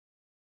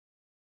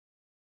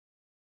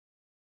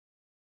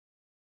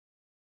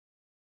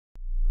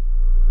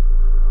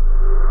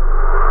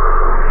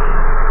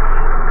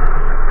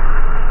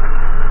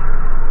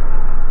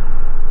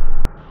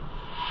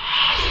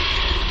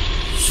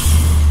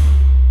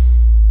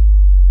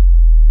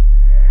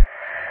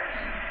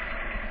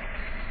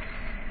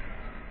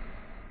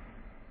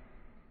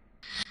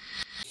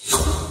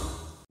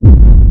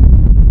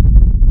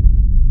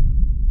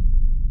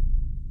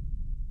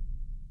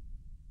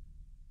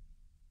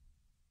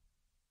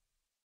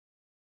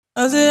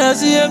I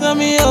see you got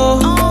me,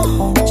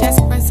 oh. Just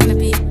pressing the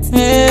beat.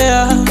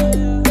 Yeah,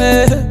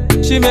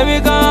 she made me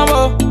come,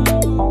 oh.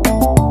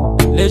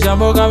 Les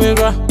jambos got me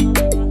cry.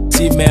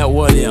 T-Mac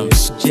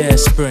Williams,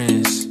 Jazz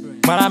Prince.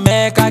 Man, I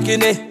make a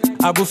kine.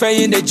 I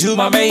buffet in the Jew,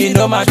 my man, you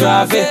know my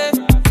drive it.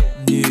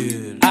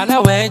 And I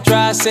went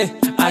try say,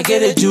 I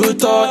get a Jew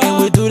talk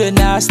and we do the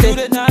nasty.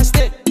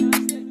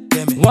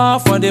 One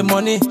for the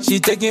money, she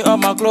taking off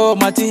my clothes,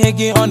 my thing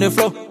hanging on the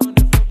floor.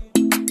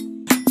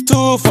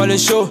 Two for the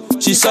show,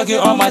 she sucking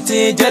on my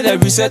thing, just a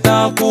reset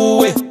and cool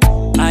way.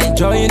 I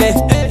enjoying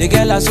it, the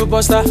girl a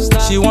superstar.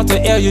 She want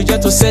to air you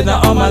just to sit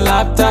down on my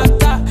laptop.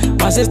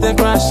 My system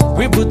crash,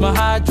 reboot my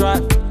hard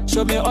drive.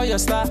 Show me all your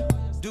stuff,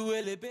 do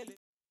it, baby.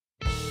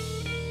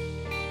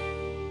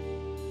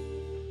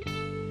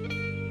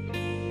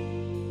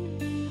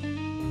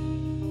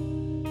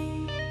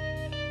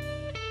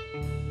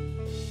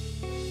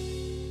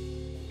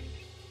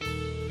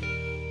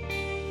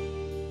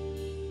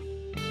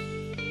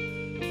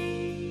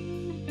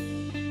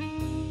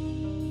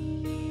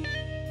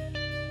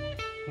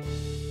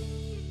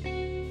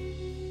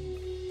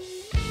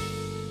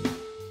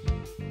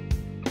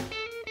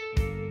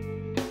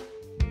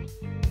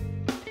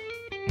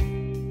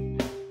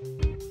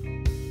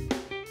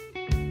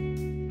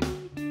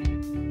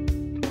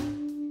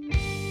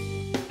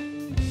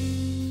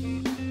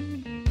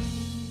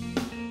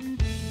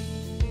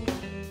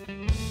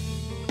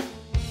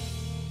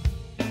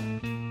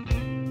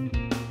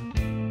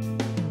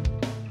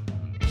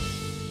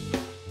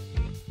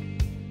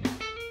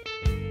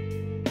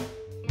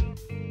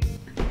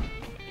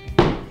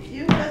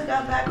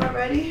 Got back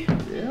already?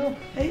 Yeah.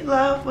 Hey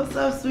love, what's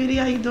up sweetie?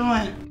 How you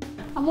doing?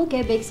 I'm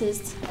okay, big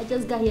sis. I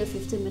just got here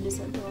 15 minutes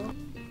ago.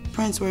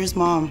 Prince, where's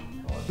mom?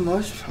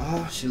 No,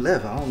 she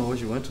left. I don't know where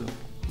she went to.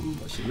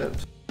 But she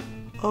left.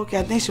 Okay,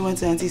 I think she went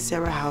to Auntie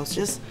Sarah's house.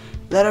 Just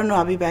let her know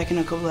I'll be back in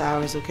a couple of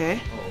hours,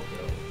 okay?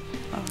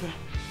 Oh, okay. Okay.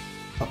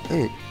 Oh,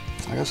 hey,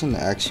 I got something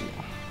to ask you.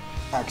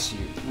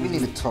 We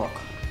need to talk.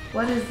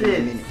 What is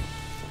this?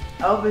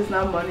 I hope it's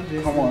not money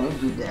business. Come on, let's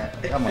do that.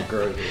 I got my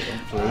girl here.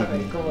 Don't play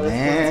with me. Come on,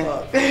 man. let's go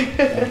talk.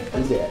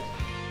 Do that.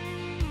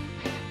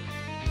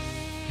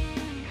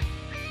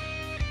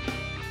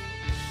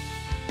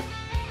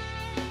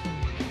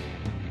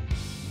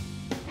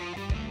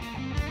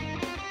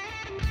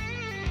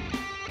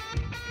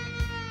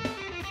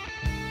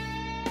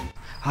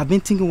 I've been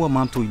thinking what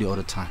mom told you the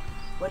other time.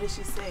 What did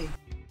she say?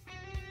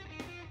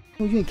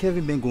 You and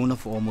Kelvin been going up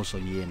for almost a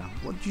year now.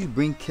 Why don't you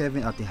bring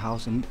Kelvin at the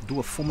house and do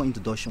a formal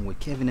introduction with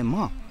Kelvin and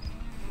mom?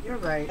 You're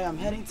right. I'm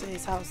heading to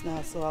his house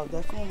now, so I'll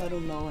definitely let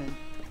him know and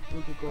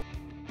we can go.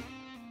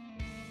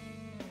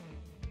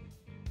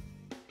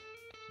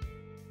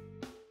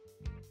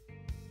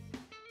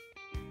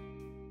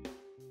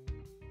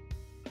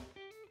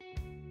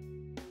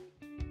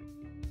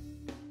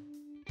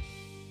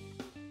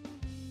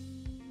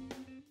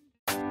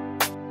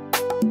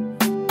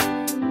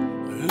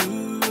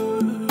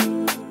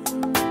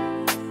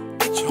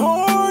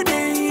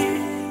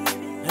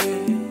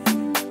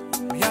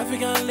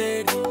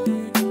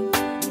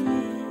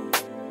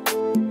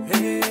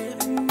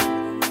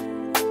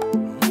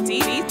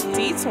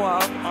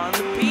 On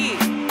the beat,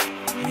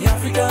 the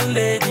African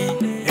lady,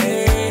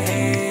 hey,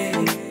 hey.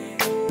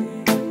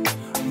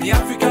 The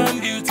African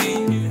beauty,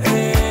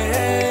 hey,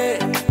 hey.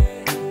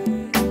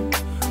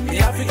 The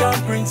African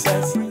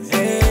princess,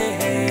 hey,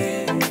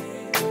 hey.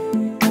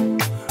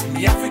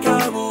 The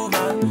African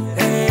woman,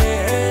 hey,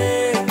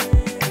 hey.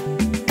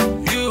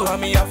 You are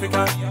me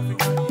African,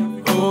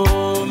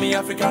 oh me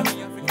African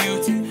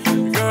beauty,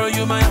 girl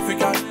you my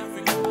African,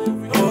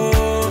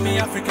 oh me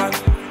African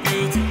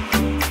beauty,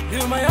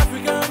 you my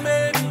African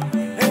baby.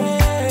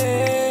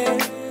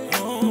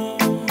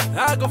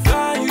 I go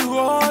fly you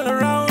all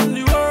around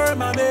the world,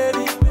 my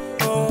baby.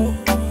 Oh,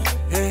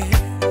 hey,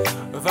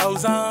 if I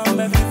was on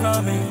every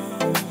family.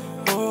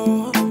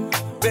 Oh,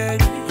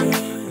 baby,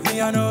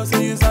 me I know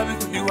say you sabi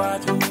to be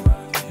watching.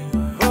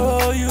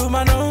 Oh, you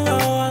my number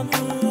one.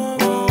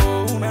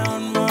 Oh,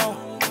 man, man.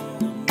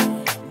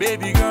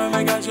 Baby girl,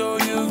 make I show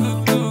you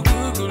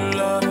good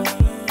love.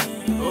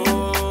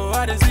 Oh,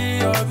 I just see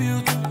your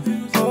beauty.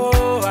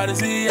 Oh, I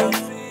just see your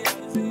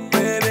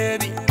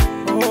baby.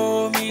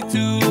 Oh, me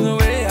too. The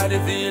way I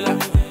feel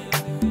like,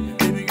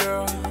 baby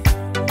girl,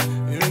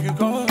 you make you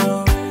come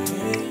away.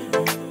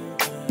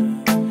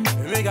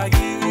 You make I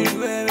give you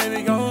away,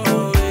 baby, come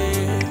away.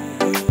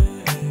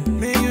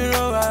 Me, you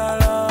know I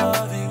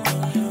love you.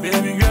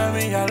 Baby girl,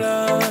 me, I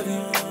love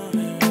you.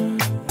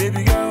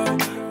 Baby girl,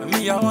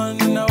 me, I want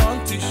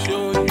to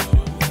show you.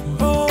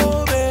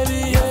 Oh,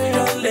 baby,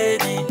 African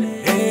lady,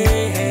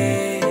 hey,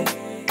 hey.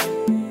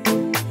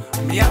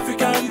 Me,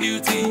 African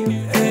beauty,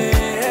 hey.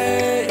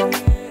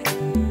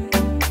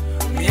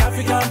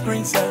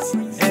 Princess,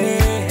 hey,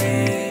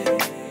 hey.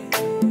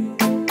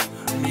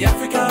 The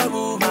African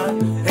woman,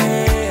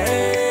 hey,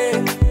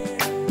 hey.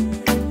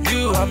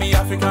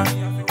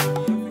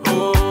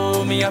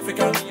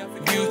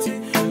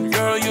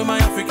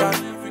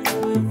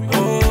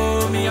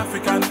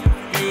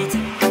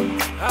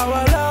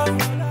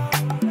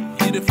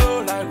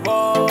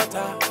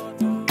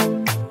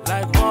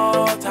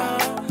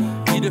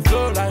 they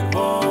flow like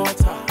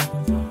water.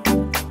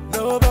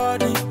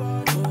 Nobody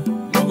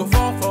no go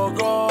fall for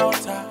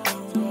gutter.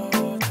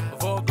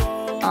 For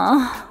gutter.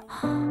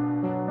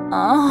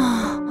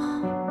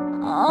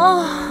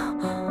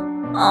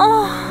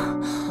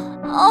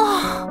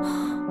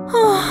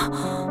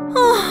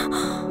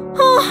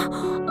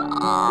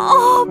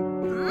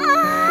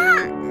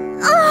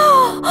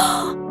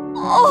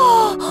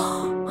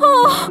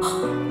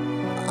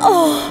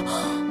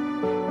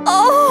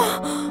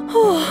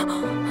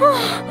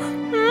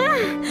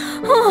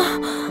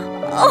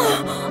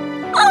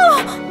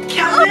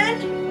 Kelvin?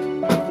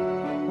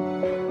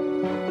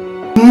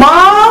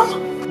 Mom?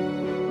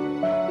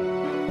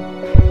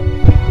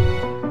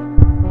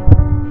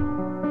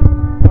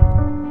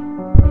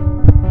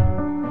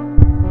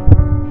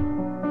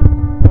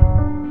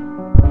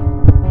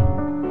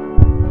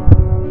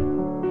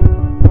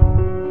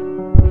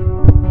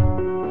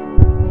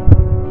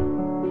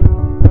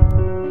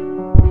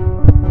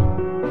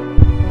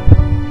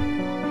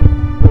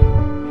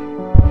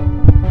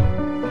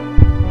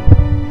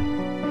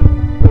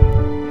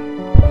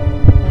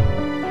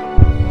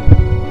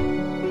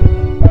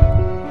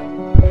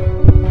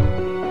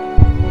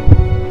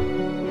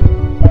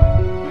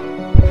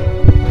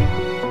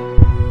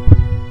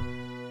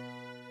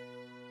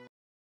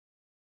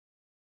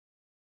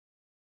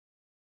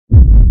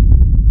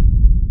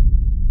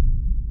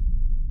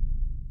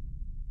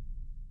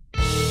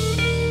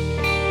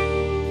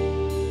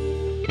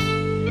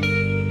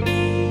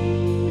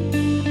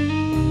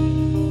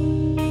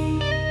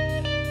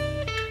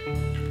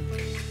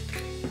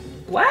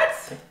 What?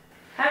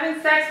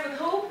 Having sex with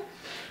who?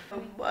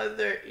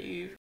 Mother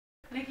Eve.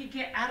 Nikki,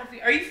 get out of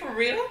here. Are you for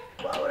real?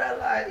 Why would I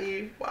lie,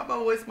 Eve? Why am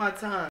I waste my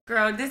time?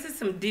 Girl, this is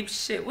some deep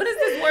shit. What is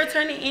this word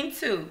turning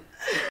into?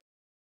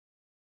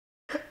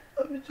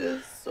 I'm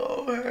just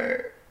so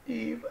hurt,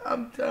 Eve.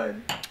 I'm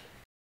done.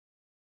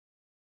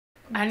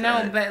 I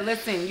know, but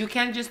listen, you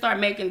can't just start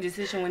making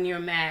decisions when you're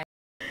mad.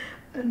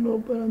 I know,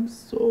 but I'm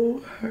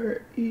so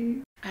hurt,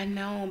 Eve. I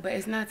know, but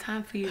it's not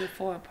time for you to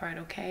fall apart,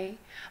 okay?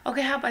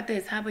 Okay, how about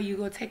this? How about you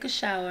go take a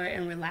shower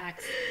and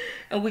relax?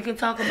 And we can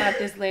talk about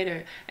this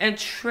later. And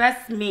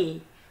trust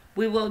me,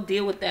 we will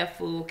deal with that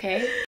fool,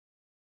 okay?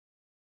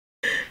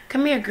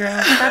 Come here, girl.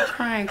 Stop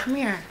crying. Come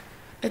here.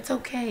 It's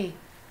okay.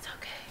 It's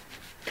okay.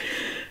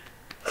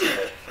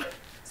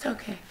 It's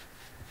okay.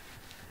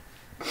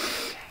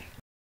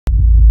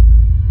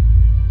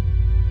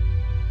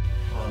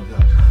 Oh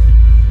God.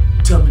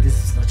 Tell me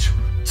this is not true.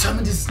 Tell me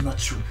this is not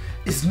true.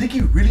 Is Nikki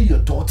really your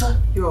daughter?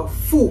 You're a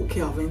fool,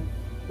 Kelvin.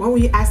 Why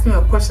would you ask me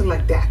a question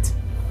like that?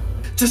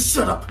 Just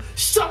shut up.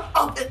 Shut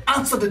up and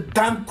answer the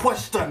damn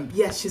question.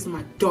 Yes, she's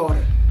my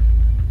daughter.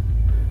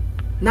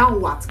 Now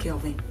what,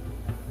 Kelvin?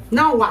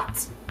 Now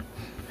what?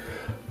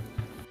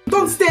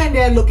 Don't stand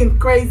there looking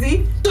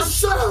crazy. Just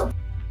shut up.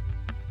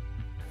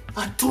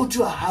 I told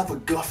you I have a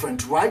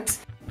girlfriend, right?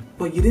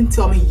 But you didn't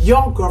tell me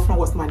your girlfriend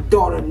was my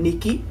daughter,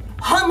 Nikki.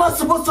 How am I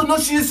supposed to know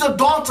she is your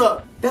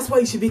daughter? That's why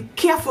you should be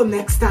careful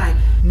next time.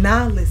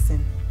 Now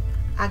listen,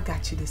 I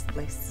got you this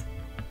place.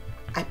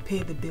 I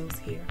pay the bills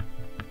here.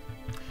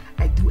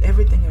 I do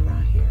everything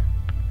around here.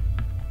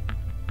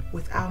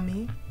 Without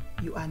me,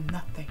 you are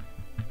nothing.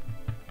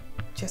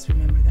 Just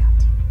remember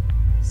that.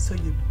 So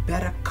you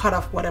better cut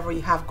off whatever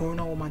you have going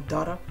on with my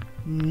daughter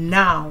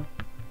now.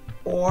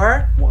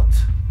 Or... What?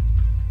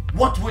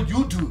 What would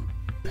you do?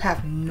 You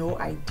have no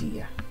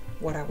idea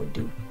what I would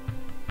do.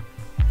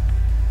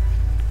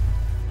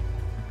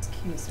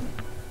 Excuse me.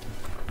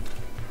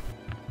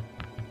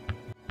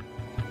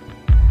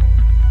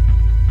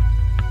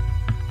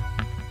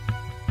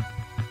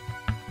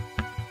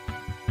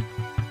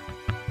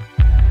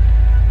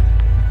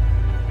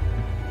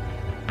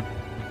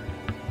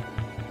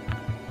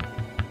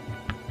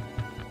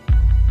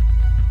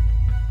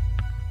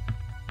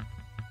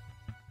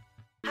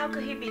 How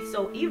could he be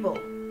so evil?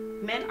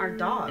 Men are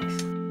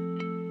dogs.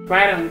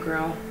 Right on,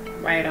 girl.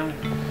 Right on.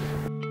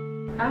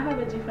 I have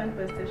a different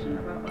perception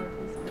about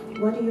Artus.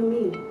 What do you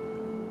mean?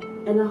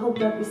 And I hope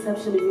that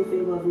perception is in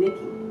favor of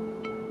Nikki.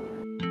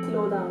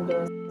 Slow down,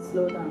 girls.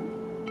 Slow down.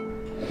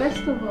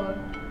 First of all,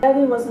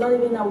 Kelvin was not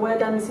even aware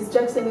that Mrs.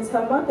 Jackson is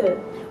her mother.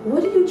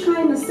 What are you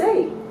trying to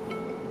say?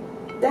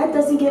 That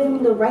doesn't give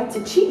him the right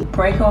to cheat.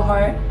 Break her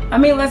heart. I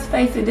mean, let's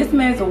face it, this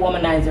man's a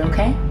womanizer,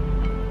 okay?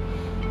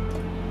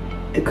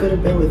 It could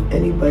have been with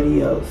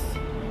anybody else,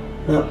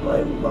 not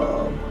my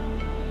mom.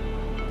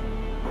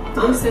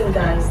 listen,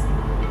 guys.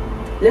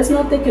 Let's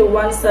not take a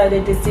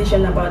one-sided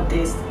decision about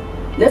this.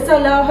 Let's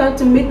allow her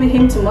to meet with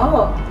him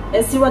tomorrow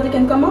and see what they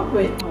can come up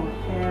with. Oh,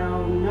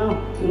 hell no.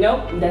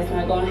 Nope, that's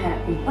not gonna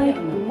happen. Wait,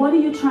 what are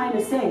you trying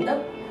to say?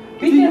 Because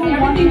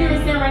everything you're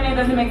saying right now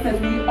doesn't make sense.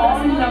 We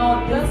all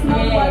know this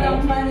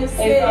man is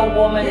a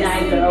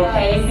womanizer,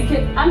 okay?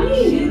 Because, I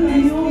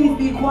mean... Please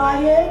be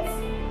quiet.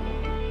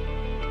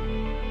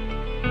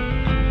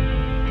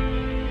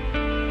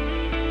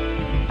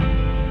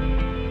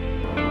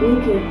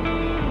 Nikki,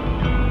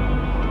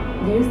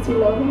 do you still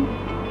love him?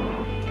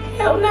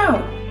 Hell no.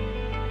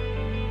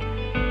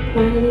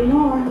 Not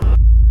anymore.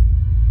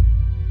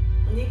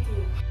 Nikki.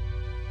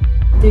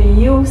 Do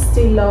you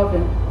still love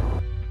him?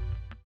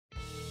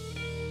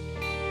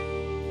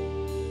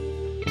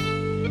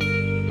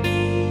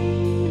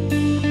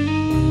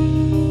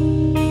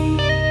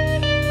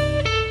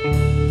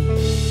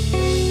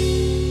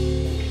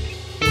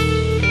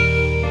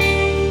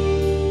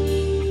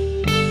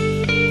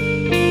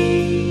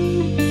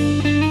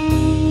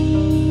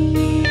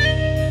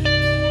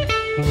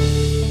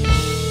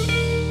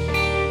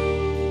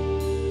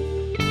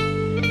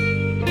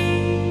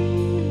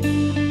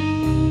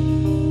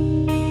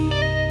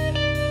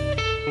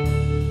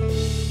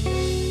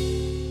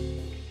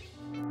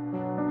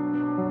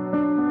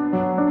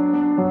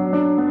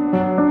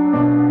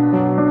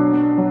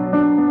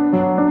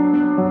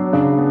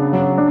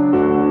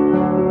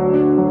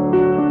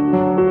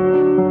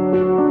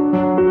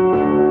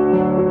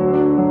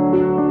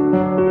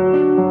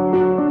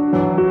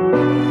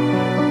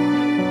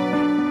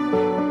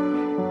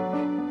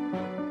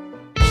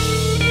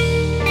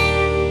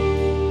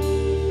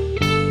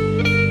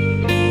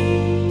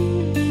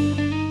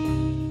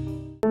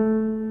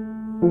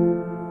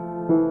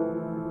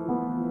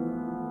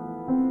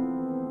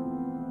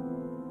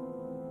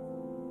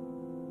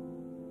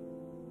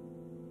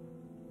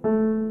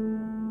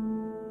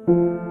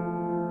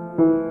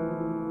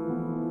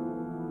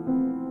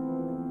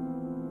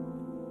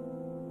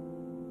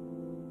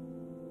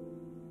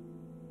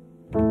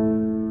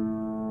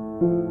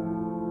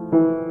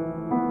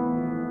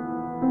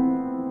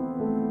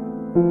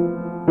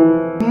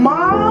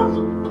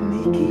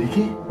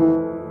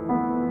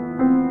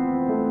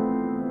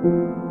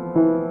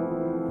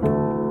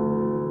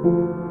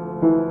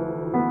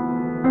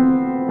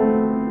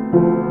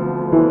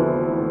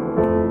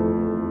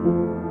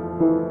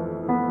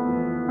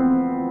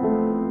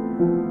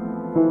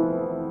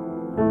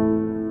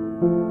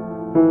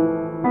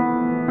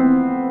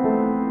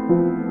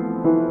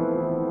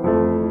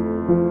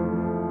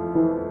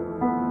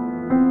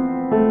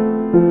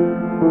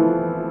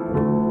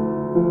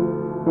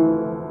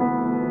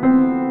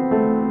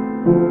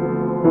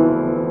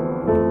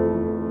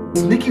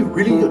 Is Nikki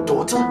really your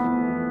daughter?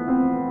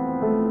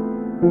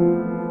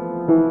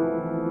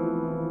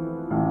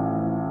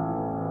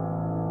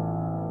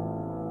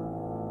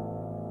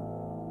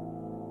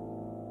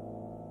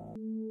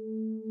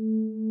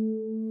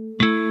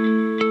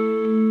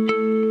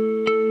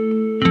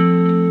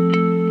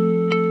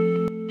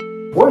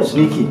 Where is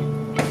Nikki?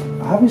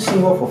 I haven't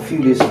seen her for a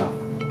few days now.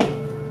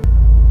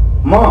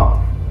 Mom!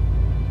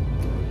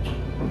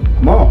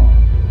 Mom!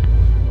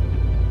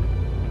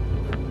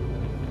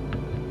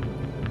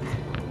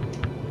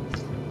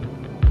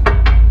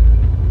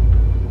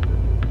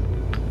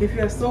 If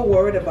you're so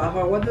worried about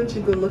her, why don't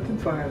you go looking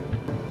for her?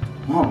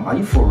 Mom, are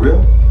you for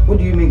real? What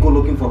do you mean go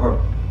looking for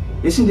her?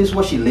 Isn't this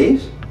where she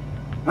lives?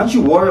 Aren't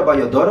you worried about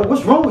your daughter?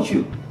 What's wrong with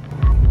you?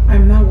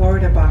 I'm not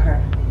worried about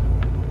her.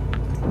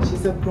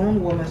 She's a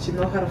grown woman. She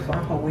knows how to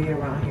find her way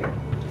around here.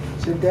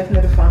 She'll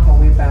definitely find her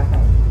way back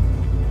home.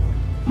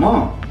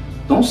 Mom,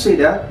 don't say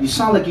that. You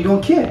sound like you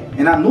don't care.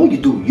 And I know you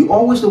do. You're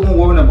always the one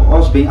worrying about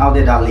us being out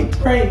there that late.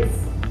 Prince,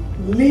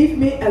 leave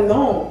me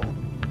alone.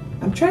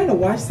 I'm trying to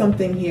watch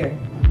something here.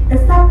 And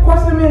stop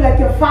questioning me like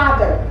your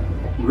father.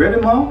 Really,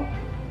 Mom?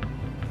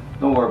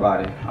 Don't worry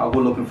about it. I'll go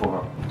looking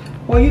for her.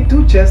 Well, you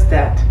do just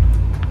that.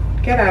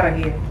 Get out of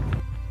here.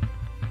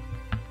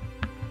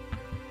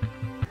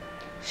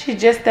 She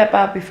just stepped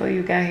out before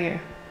you got here.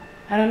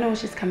 I don't know if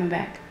she's coming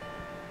back.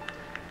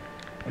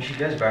 When she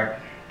gets back,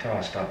 tell her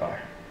I'll stop by.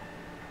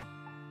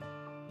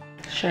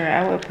 Sure,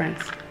 I will,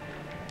 Prince.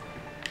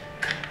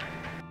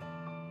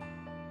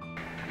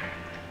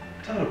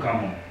 Tell her to come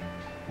home.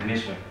 We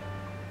miss her.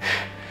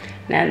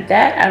 Now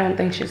that I don't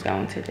think she's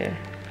going to do.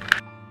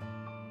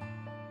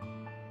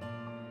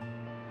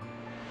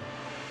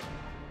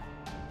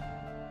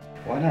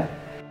 Why not?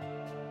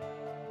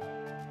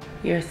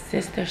 Your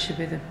sister should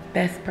be the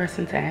best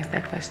person to ask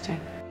that question.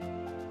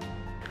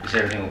 Is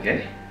everything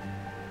okay?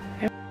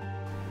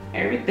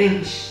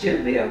 Everything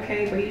should be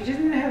okay, but you just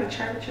need to have a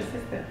chat with your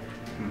sister.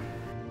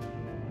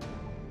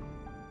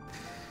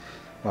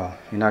 Well,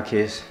 in that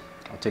case,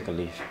 I'll take a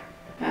leave.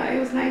 It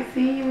was nice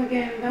seeing you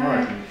again. Bye. All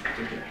right,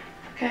 take care.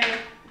 Okay.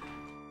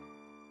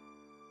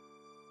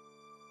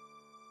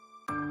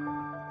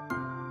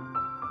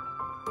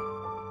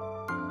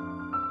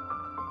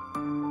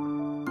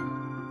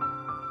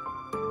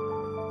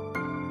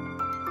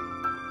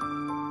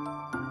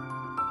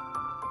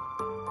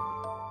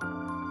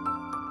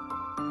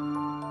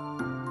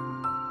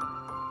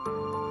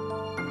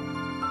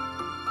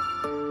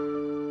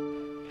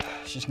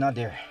 She's not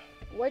there.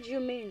 What do you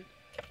mean?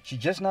 She's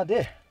just not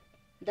there.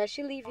 Does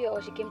she live here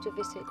or she came to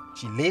visit?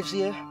 She lives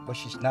here, but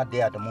she's not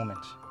there at the moment.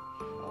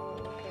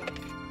 Oh, okay.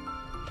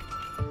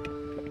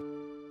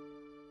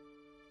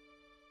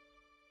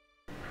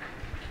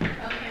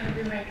 Okay, I'll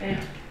be right there.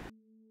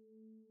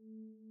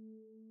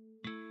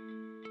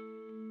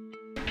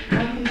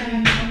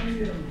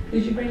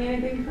 Did you bring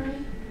anything for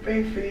me?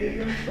 Bring for you.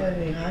 You're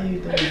funny. How you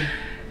doing?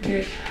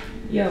 Good.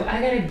 Yo,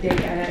 I got a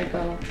date. I gotta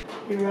go.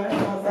 You're right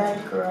about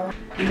that, girl.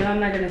 You know I'm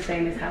not gonna stay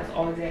in this house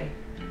all day.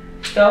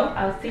 So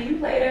I'll see you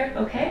later,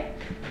 okay?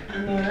 I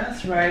know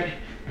that's right.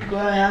 Go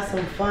out and have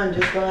some fun.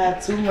 Just don't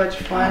have too much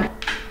fun.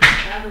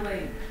 By the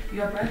way,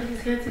 your brother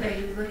is here today.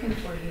 He was looking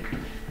for you.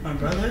 My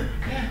brother?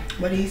 Yeah.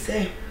 What did he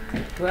say?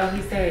 Well,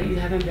 he said you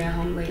haven't been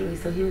home lately,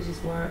 so he was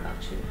just worried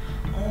about you.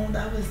 Oh,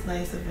 that was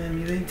nice of him.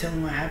 You didn't tell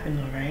him what happened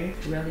though, right?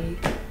 Really?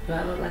 Do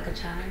I look like a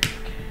child?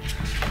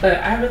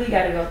 But I really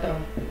gotta go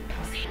though.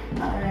 I'll see you.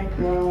 Alright,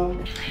 girl.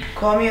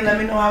 Call me and let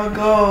me know how it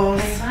goes.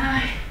 Okay,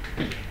 bye.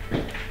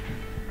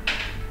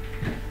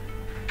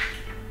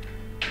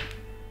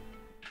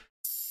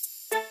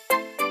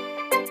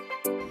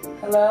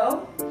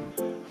 Hello?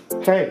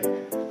 Hey,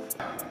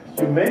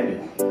 you made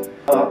it.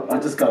 I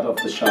just got off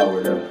the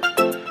shower there.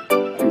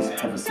 Please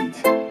have a seat.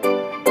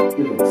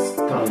 You look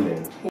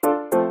stunning.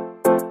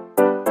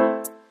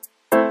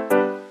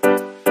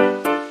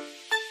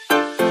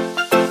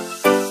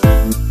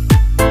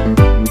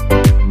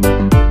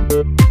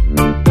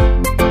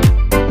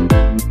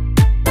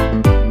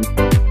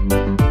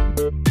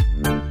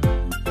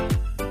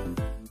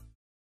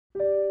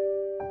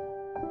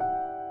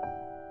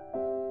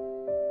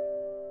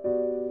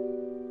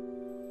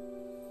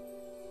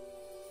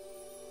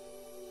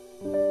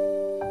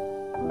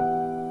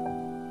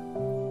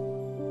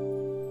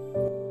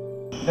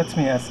 Let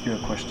me ask you a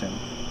question.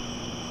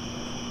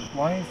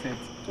 Why is it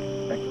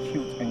a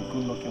cute and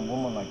good-looking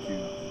woman like you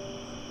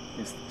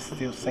is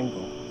still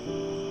single?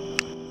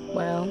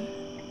 Well,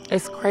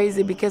 it's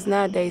crazy because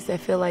nowadays I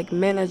feel like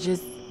men are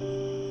just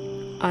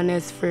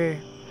honest for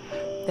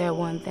that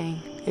one thing,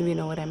 if you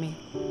know what I mean.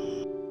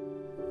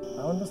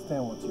 I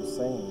understand what you're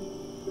saying,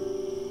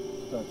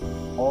 but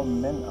all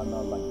men are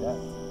not like that.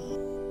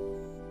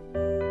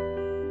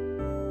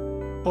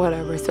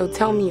 Whatever, so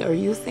tell me, are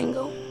you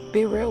single?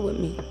 Be real with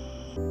me.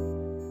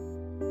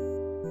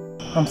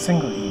 I'm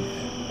single, Eve,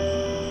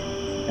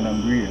 and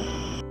I'm real.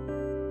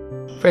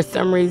 For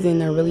some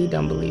reason, I really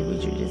don't believe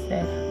what you just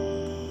said.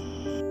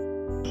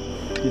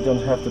 You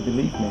don't have to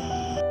believe me,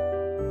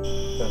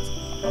 but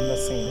I'm not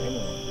saying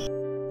anyone.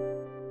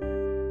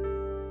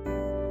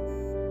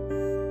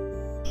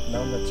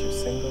 Now that you're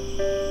single,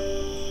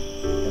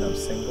 and I'm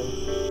single,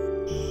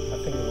 I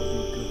think it would be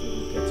good if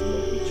we get to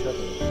know each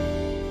other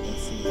and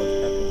see what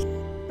happens.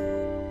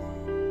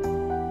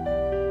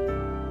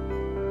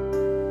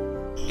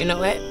 You know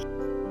what?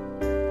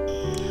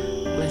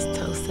 Let's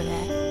toast to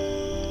that.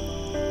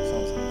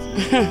 Sounds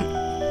good.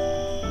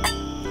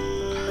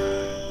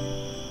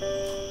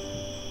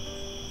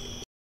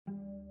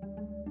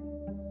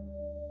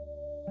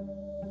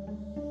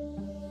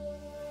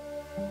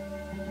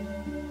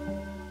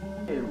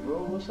 Hey, bro,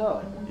 what's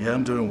up? Yeah,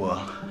 I'm doing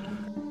well.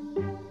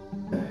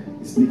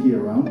 Is Nikki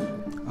around?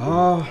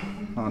 Oh,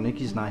 no,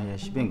 Nikki's not here.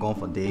 She's been gone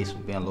for days.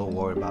 We've been a little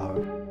worried about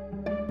her.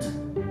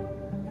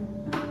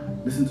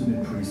 Listen to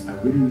me, Prince. I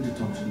really need to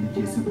talk to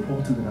Nikki. It's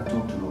important that I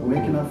talk to her.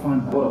 Where can I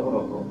find her? Hold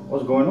up, bro.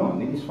 What's going on?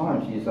 Nikki's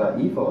fine. She's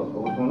Eve's house.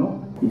 What's going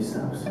on? Eve's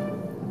house.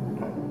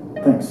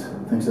 Thanks.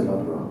 Thanks a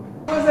lot, bro.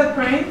 What's that,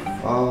 Prince?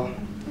 Oh,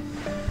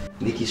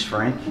 Nikki's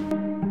friend.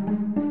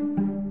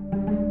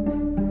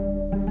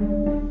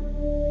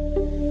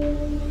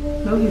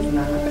 No, he's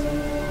not.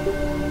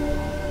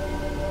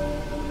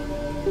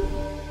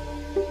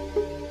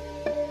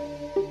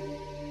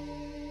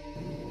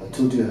 I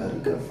told you I had a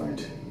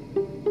girlfriend.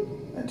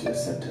 And you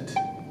accepted.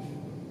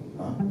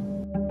 Huh?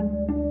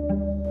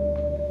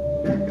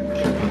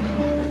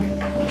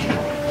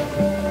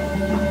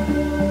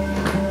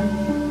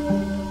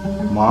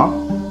 Mom,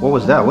 what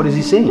was that? What is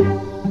he saying?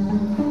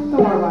 Don't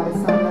worry about it,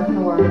 son. Nothing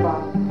to worry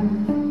about.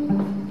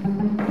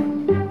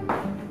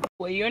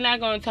 Well, you're not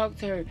going to talk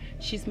to her.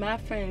 She's my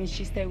friend and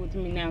she stayed with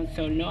me now.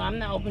 So, no, I'm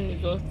not opening the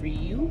door for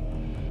you.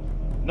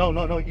 No,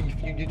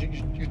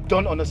 you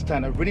don't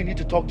understand. I really need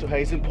to talk to her.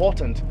 It's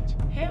important.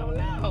 Hell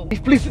no.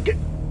 Eve, please get...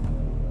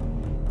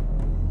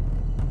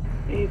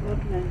 Hey,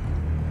 look, man.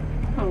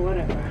 Oh,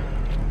 whatever.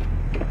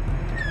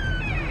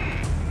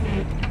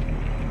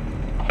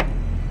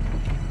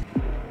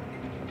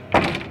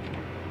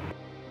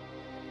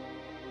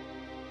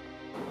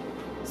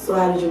 So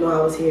how did you know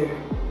I was here?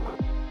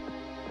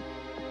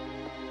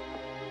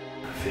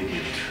 I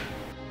figured.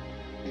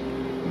 I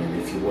mean,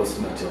 if you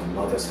wasn't at your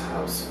mother's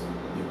house,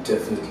 you'd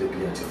definitely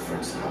be at your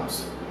friend's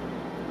house.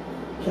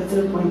 Get to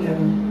the point,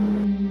 Kevin.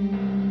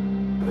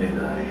 Babe,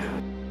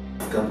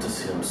 I've come to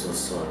say I'm so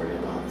sorry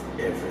about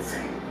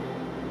everything.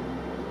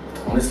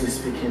 But honestly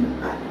speaking,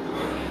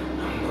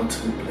 I'm not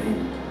to be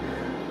blamed.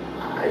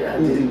 I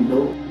didn't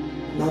know.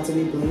 Not to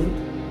be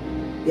blamed?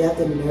 You have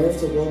the nerve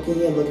to walk in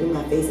here and look in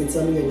my face and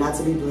tell me you're not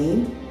to be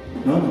blamed?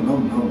 No,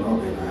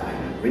 babe. I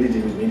really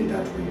didn't mean it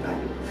that way.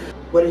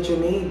 What did you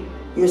mean?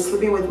 You're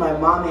sleeping with my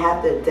mom and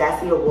have the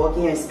audacity to walk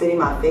in here and spit in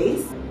my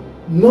face?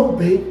 No,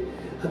 babe.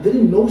 I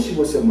didn't know she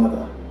was your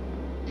mother.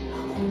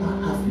 How could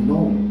I have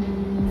known?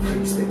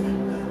 Please, babe.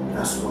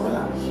 That's why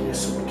I'm here,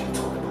 so we can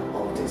talk about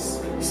all this,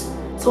 please.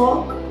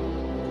 Talk?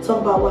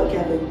 Talk about what,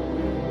 Kevin?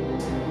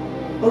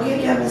 Okay,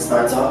 Kevin,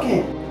 start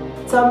talking.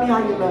 Tell me how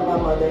you met my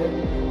mother.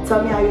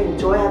 Tell me how you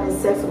enjoy having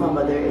sex with my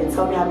mother. And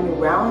tell me how many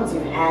rounds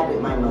you've had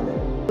with my mother.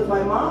 With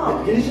my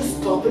mom. Can you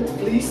just stop it,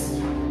 please?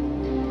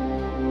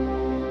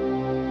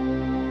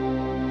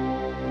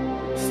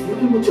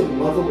 Sleeping with your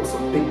mother was a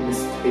big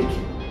mistake.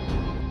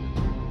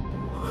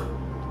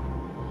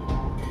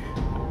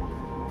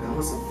 That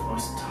was the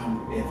first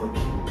time we ever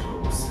came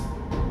close.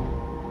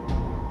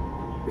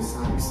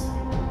 Besides,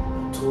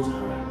 I told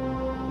her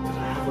that I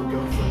have a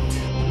girlfriend.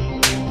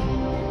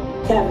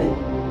 Kelvin,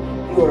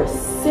 you are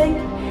sick,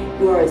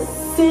 you are a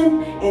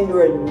sin, and you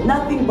are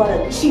nothing but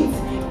a cheat.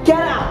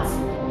 Get out!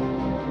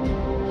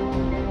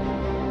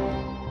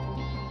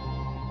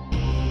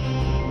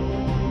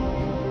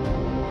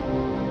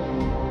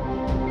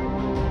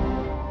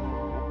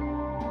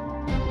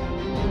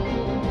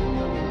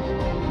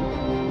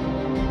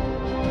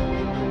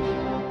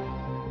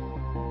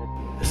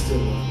 I still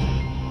love you.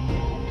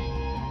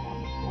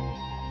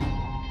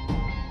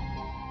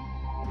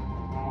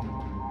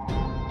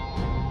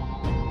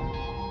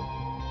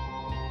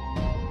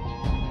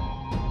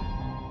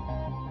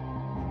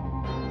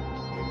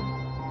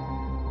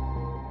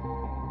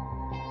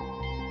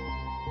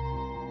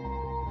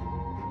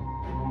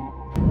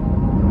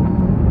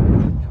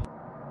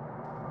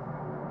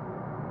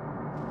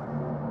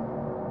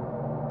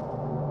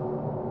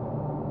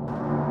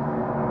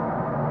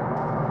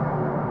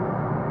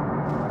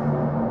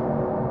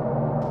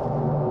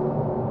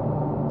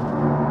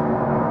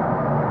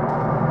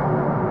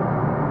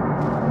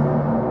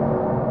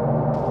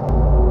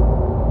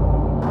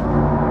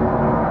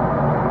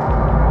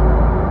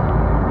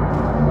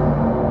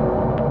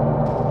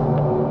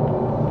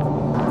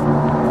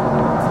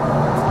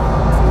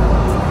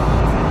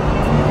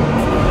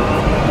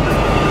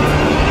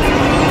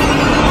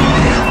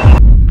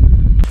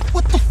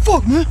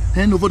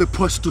 Hand over the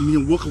purse to me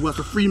and walk away like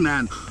a free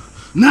man.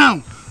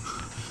 Now!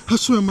 I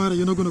swear, Mara,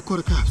 you're not gonna call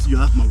the cops. You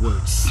have my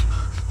words.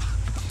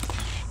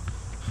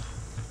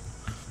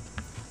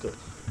 Good.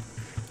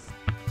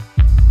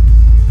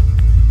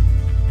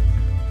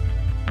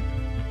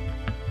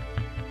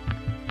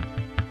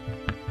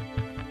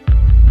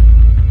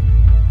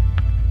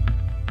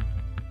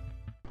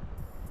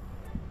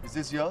 Is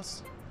this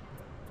yours?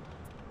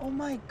 Oh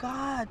my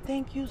God,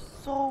 thank you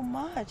so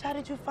much. How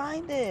did you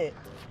find it?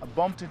 I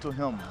bumped into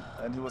him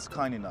and he was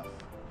kind enough.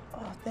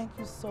 Oh, thank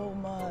you so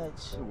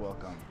much. You're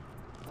welcome.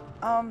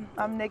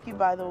 I'm Nikki,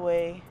 by the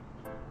way.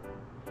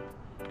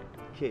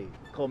 Okay,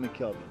 call me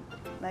Kelvin.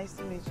 Nice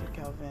to meet you,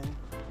 Kelvin.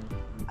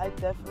 I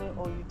definitely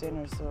owe you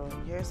dinner, so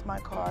here's my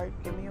card.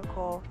 Give me a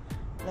call.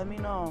 Let me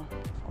know,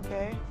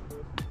 okay?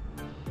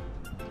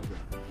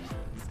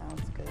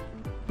 Sounds good.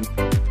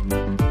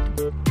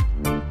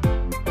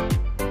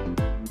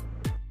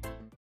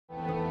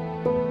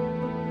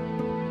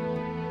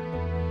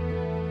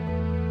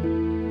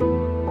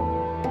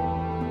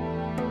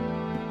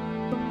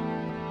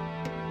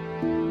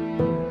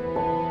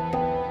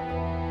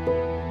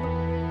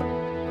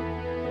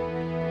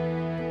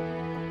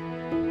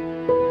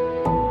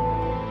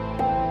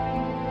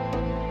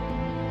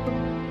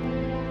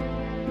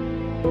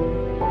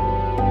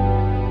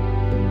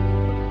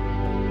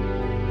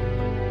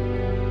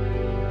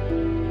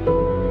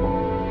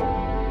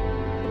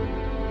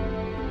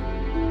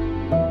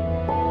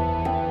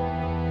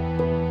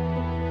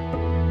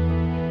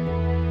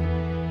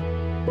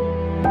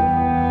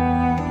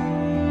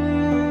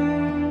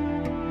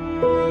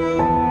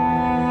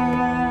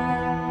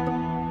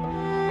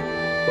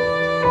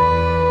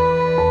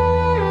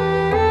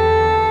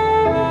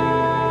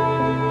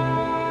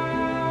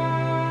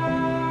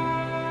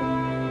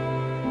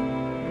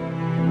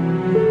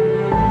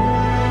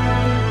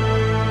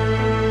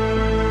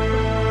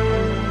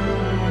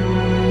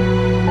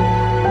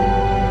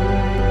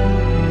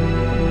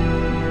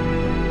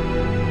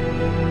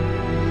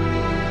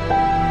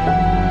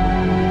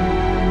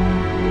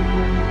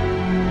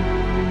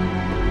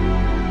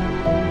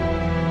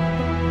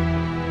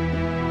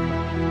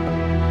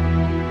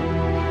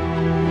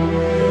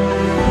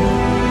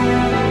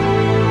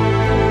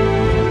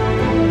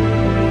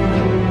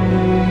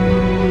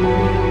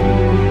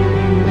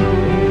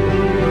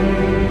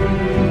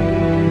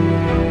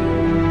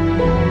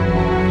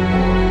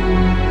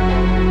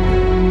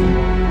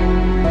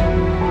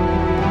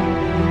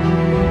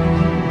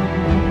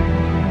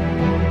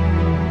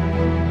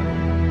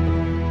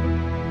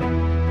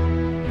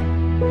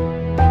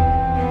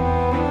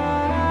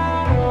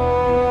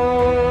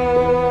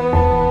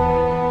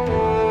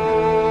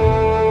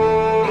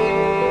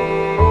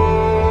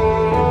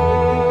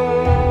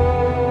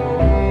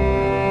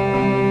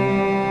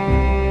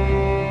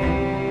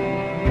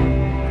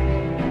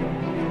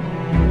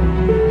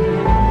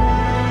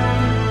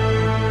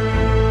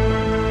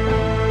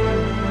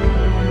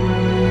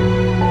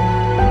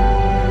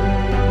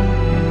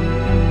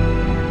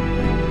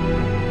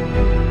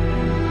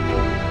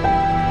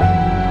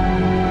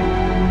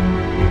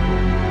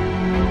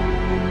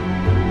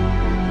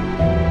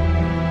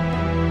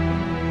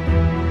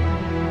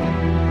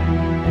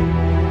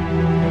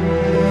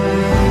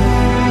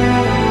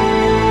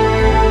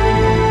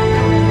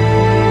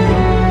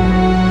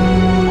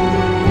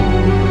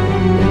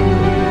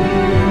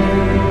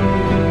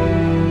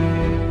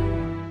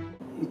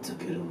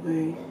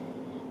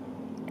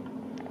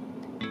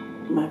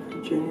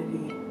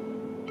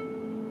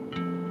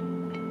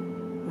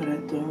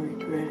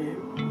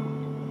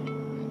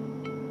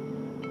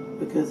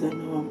 because I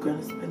know I'm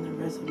gonna spend the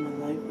rest of my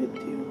life with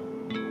you.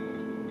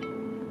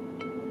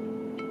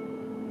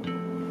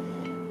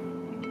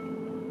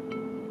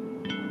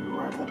 You're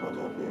right about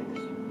that,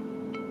 babes.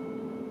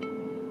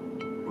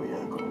 We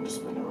are going to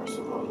spend the rest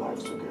of our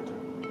lives together.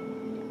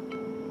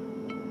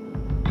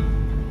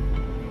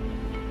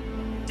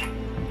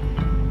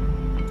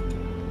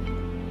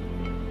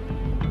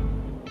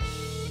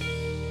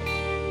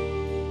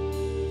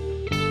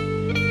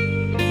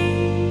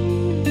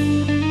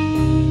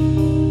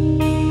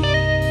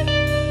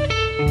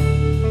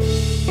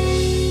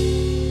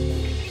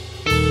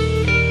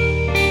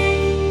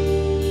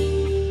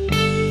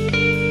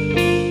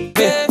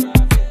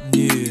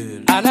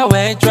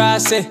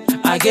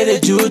 I get a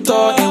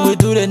juto and we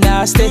do the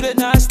nasty.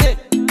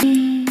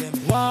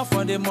 One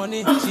for the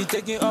money, she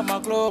taking off my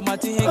clothes, my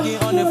thing hanging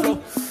on the floor.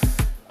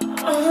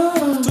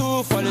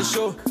 Two for the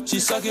show, she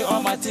sucking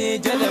on my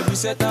thing, just like we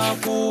set on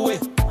cool way.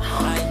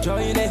 I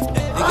enjoying it,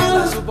 the girl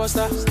a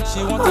superstar.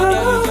 She want to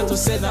hear you get to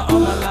sit down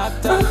on my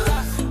laptop.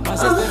 My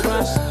sister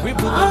crash,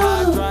 reboot my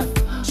hard drive.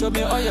 Show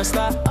me all your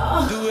style,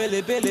 do it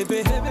lebe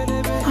lebe, lebe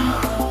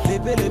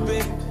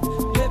lebe,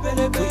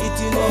 we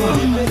eating it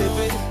lebe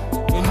lebe.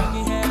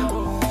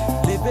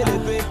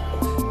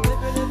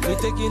 We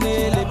taking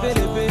it lebe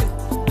lebe,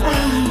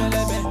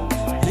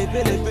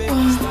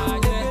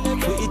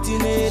 we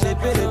eating it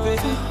lebe lebe,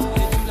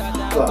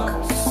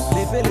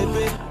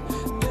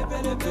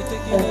 we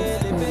taking it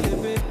lebe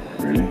lebe.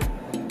 Really?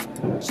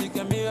 She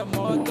can be a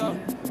motor,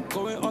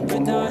 going up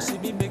and down. She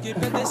be making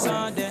better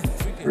sound then.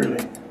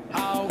 Really?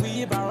 How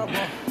we barrable?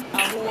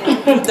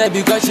 That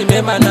because she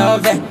made my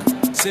love.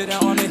 Sit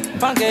down on it,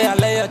 funky I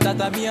lay your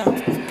tatamia.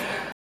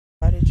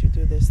 Why did you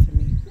do this to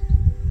me?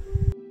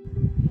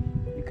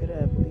 You could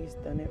have at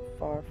least done it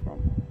far from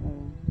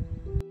home.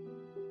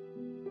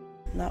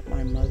 Not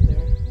my mother.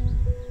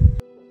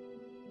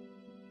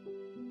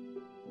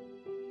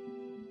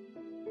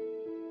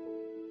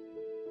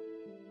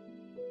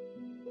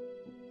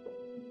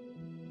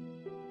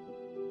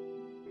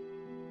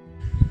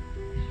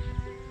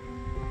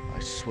 I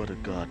swear to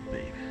God,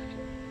 babe,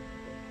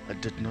 I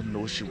did not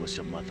know she was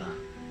your mother.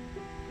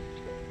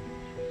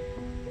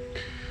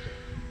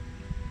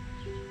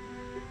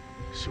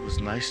 She was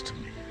nice to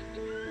me.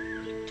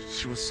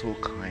 She was so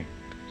kind.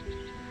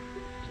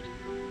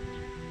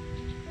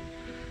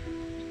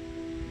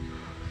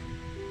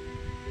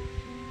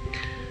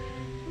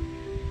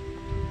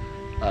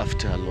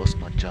 After I lost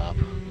my job,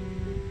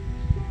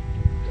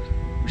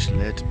 which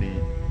led me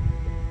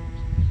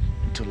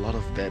into a lot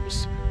of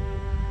debts,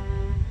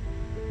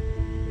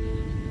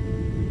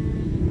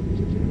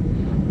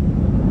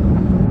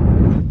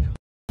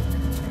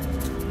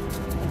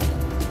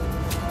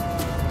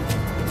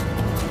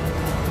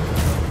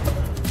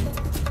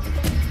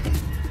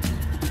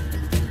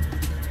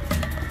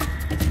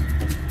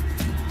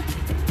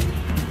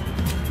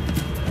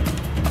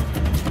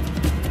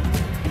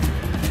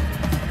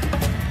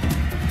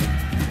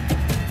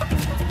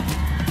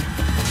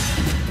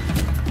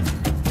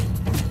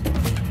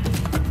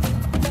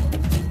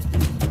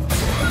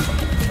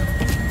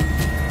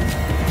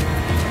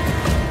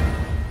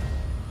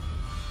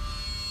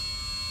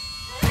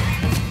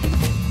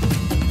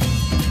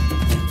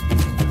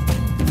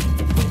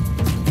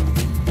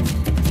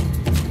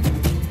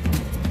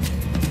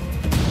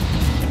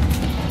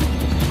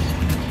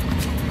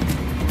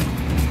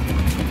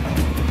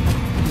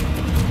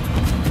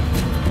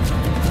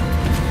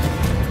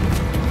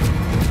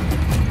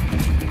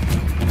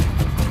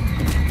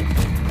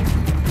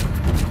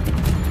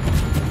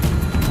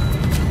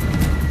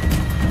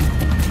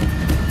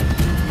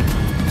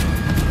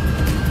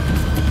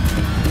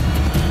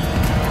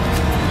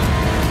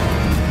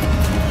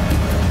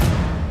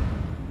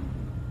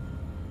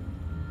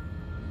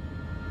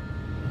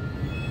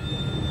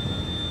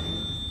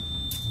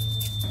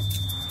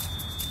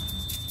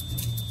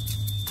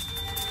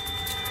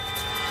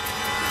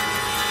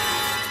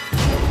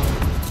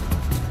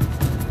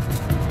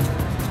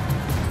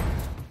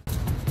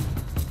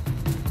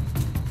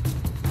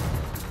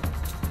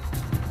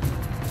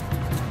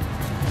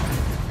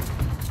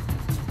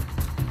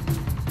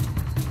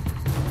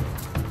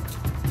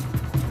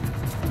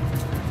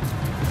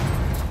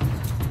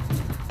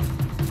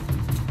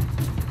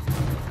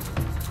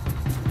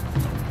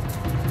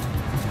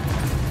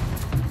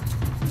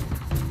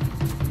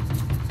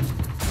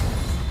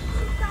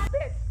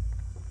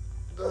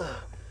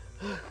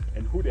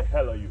 Who the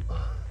hell are you?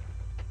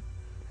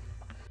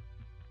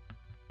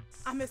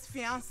 I'm his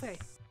fiance.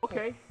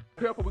 Okay,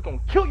 hurry up or we're gonna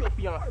kill your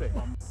fiance.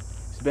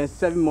 It's been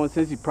 7 months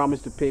since he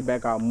promised to pay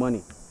back our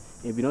money.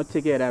 If you don't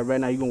take care of that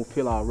right now, you're gonna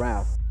feel our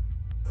wrath.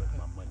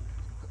 My money.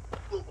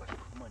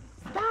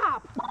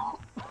 Stop!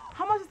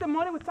 How much is the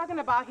money we're talking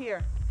about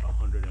here?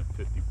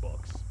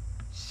 $150.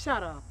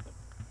 Shut up.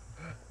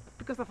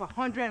 Because of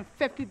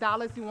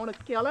 $150 you want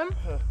to kill him?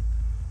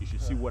 You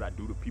should see what I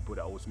do to people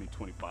that owes me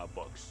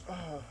 $25.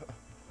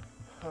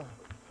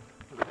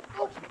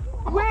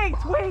 Wait,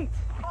 wait!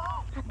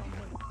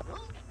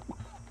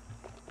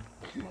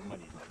 My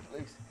money.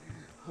 Please,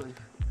 please,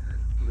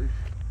 please.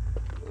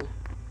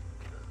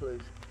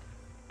 please.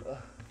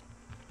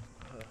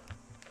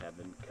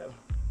 Kevin.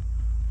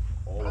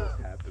 Always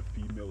have the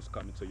females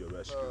coming to your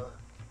rescue.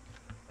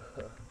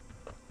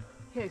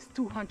 Here's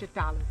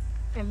 $200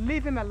 and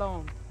leave him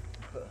alone.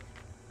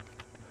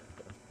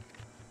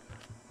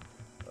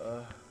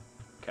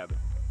 Kevin.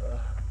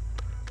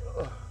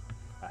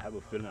 I have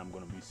a feeling I'm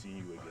gonna be seeing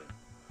you again.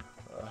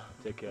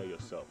 Take care of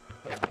yourself.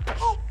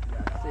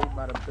 Got saved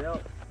by the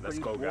belt. Let's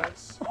go,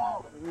 guys.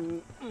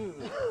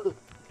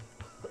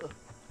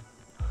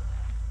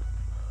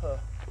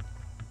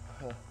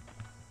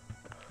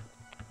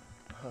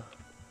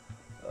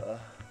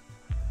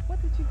 What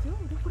did you do?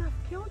 They would have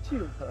killed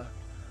you.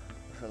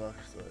 It's a long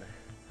story.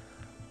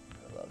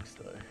 A long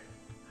story.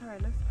 All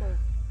right, let's go.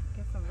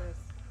 Get some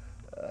rest.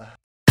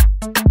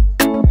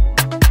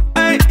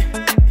 Hey.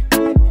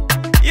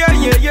 Yeah.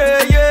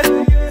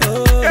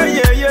 Oh.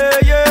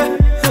 Yeah.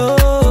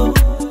 Oh.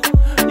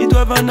 It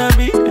was gonna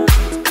be.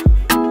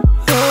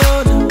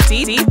 Oh.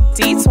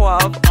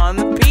 D12 on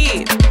the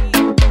beat.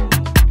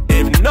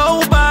 If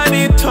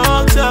nobody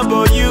talks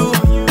about you,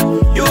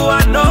 you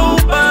are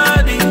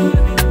nobody.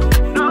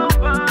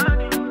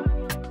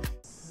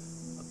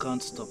 I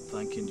can't stop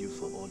thanking you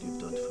for all you've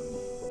done for me.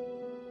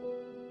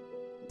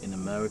 In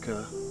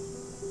America,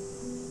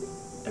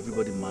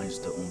 everybody minds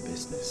their own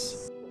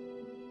business.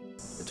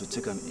 It will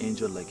take an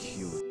angel like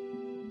you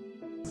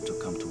to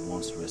come to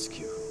one's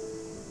rescue.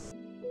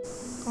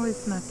 Oh,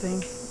 it's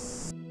nothing.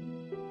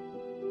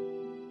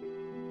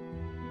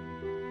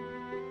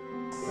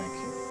 Thank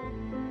you.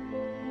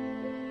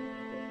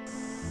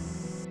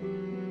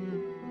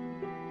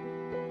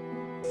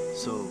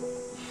 So,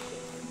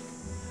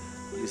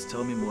 please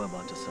tell me more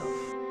about yourself.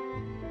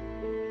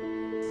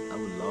 I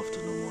would love to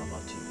know more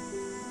about you.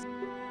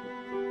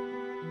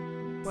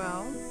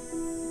 Well,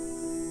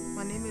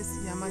 my name is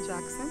Yama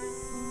Jackson.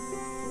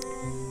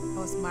 I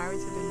was married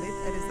to the late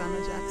Edison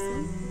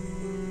Jackson.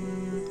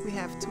 We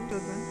have 2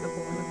 children, a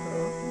boy and a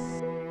girl.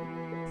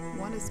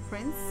 One is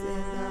Prince,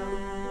 and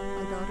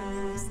my daughter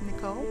name is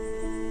Nicole.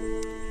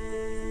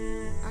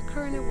 I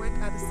currently work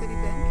at the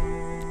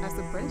Citibank as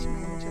a branch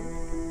manager.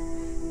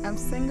 I'm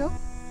single,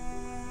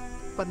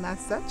 but not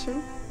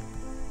searching.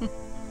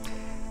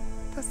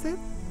 That's it.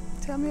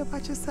 Tell me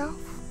about yourself.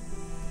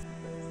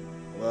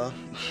 Well,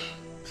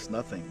 it's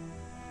nothing.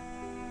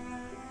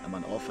 I'm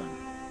an orphan.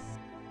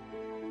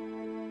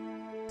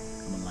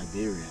 I'm a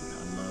Liberian.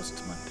 I lost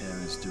my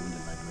parents during the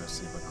Liberian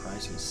Civil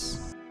Crisis.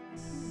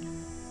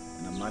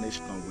 And I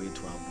managed my way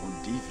to our one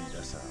DV,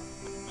 that's how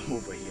I'm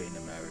over here in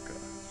America.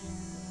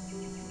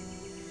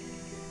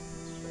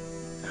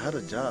 I had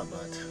a job,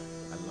 but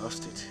I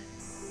lost it.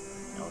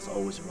 I was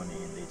always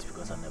running in late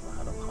because I never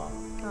had a car.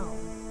 Oh.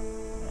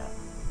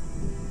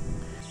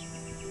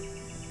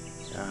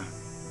 Yeah.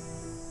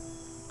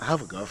 I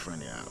have a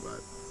girlfriend, yeah,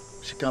 but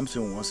she comes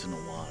in once in a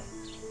while.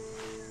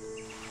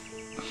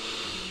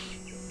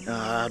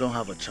 I don't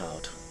have a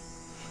child.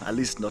 At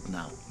least not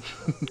now.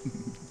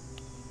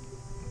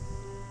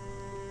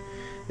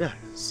 Yeah,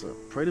 so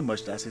pretty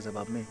much that's it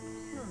about me.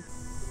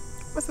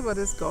 What's about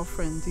this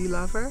girlfriend? Do you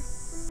love her?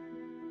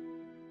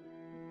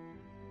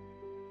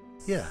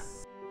 Yeah.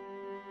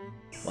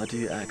 Why do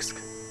you ask?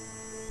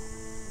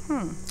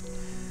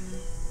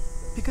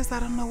 Because I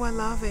don't know what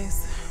love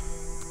is.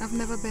 I've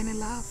never been in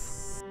love.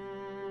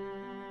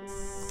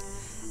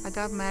 I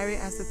got married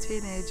as a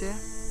teenager.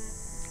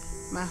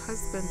 My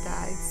husband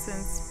died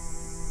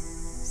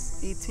since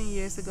 18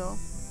 years ago.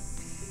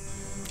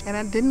 And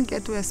I didn't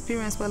get to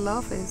experience what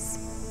love is.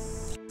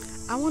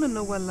 I want to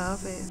know what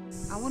love is.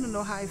 I want to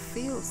know how it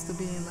feels to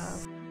be in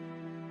love.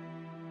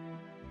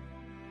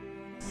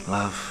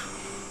 Love.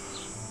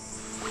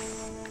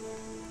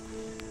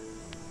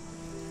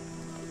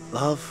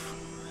 Love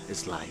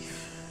is life.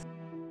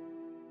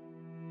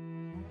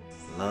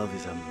 Love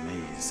is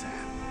amazing.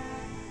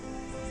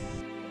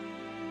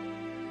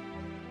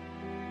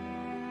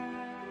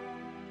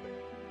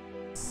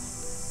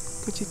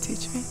 Could you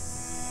teach me?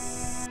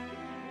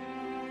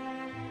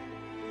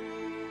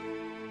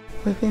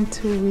 Within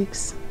 2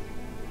 weeks,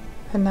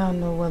 I now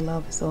know what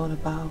love is all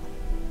about.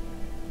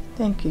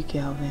 Thank you,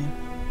 Kelvin.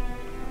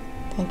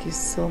 Thank you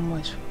so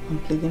much for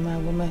completing my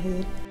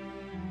womanhood.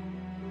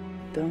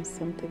 Done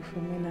something for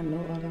me that no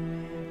other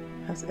man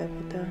has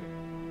ever done.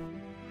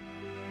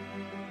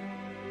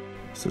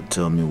 So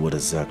tell me, what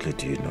exactly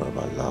do you know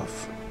about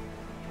love?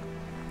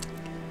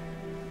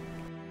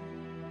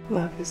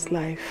 Love is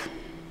life.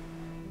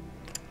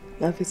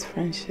 Love is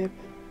friendship.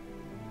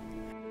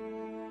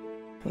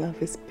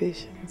 Love is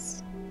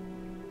patience.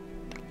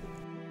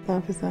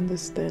 Love is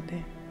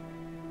understanding.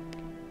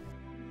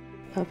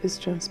 Love is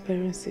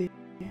transparency.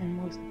 And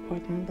most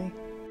importantly,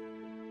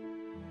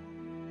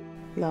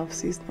 love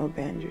sees no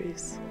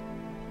boundaries.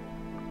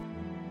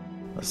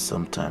 But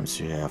sometimes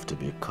you have to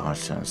be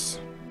conscious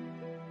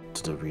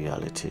to the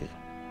reality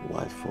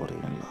while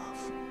falling in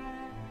love.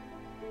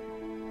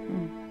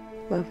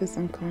 Love is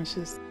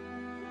unconscious.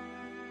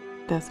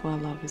 That's why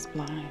love is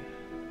blind.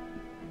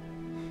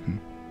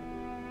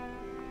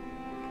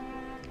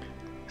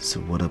 So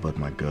what about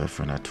my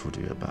girlfriend I told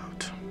you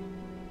about?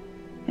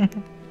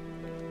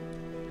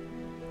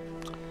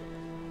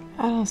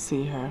 I don't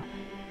see her.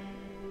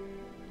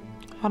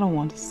 I don't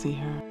want to see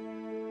her.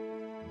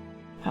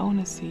 I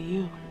want to see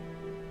you.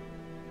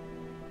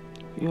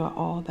 You are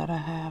all that I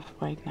have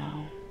right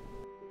now.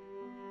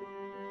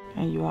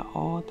 And you are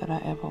all that I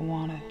ever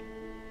wanted.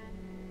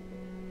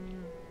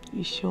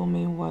 You show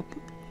me what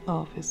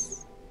love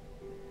is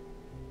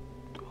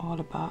all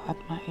about at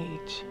my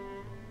age.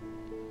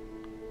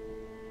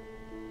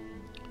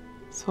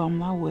 So I'm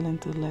not willing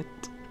to let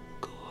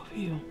go of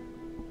you.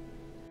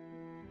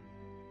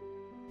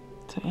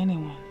 To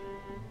anyone,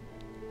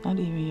 not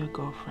even your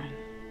girlfriend.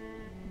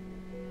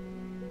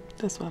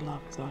 That's what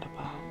love is all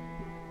about.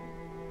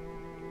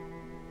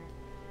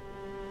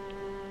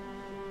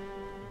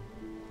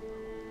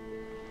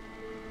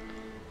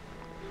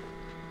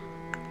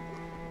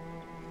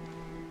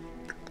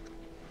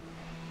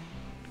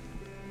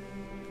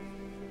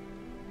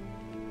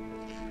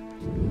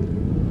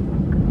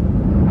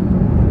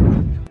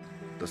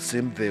 The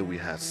same day we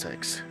had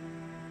sex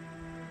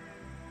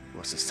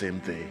was the same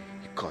day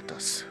you caught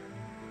us.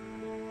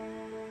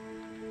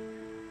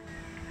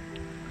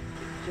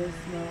 Just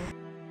know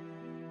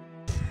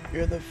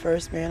you're the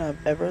first man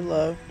I've ever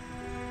loved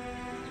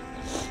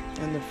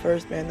and the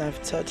first man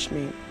that's touched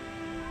me.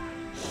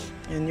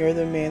 And you're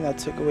the man that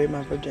took away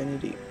my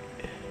virginity.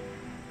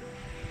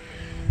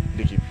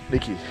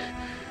 Nikki.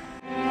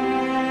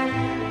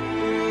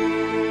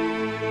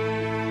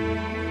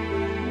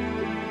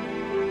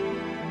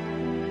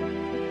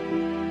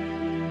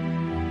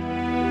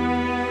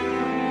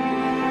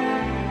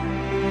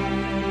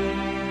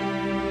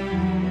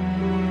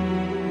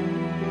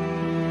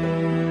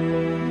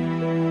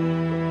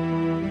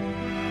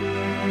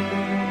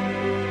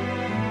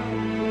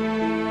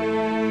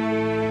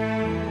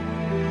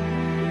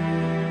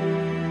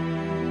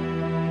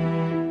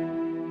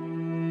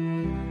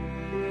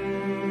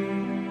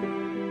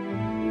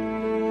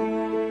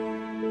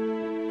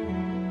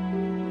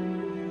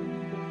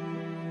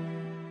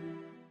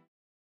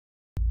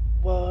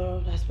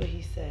 Well, that's what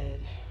he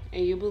said.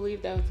 And you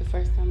believe that was the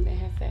first time they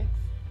had sex?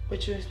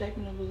 What you expect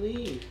me to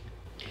believe?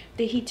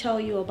 Did he tell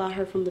you about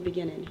her from the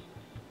beginning?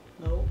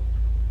 No.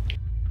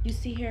 You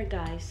see here,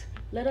 guys,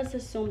 let us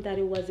assume that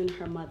it wasn't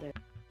her mother.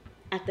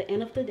 At the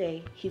end of the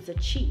day, he's a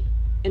cheat,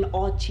 and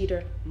all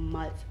cheater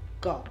must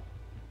go.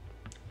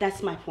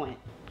 That's my point.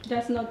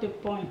 That's not the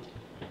point.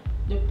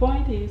 The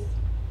point is,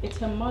 it's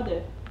her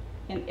mother,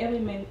 and every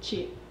man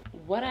cheats.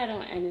 What I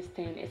don't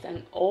understand is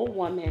an old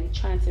woman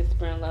trying to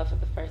explain love for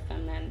the first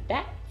time, and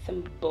that's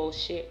some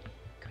bullshit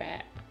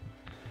crap.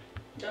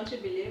 Don't you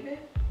believe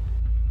it?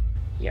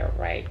 You're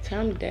right.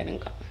 I'm dead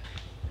and gone.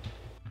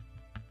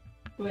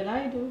 Well,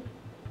 I do.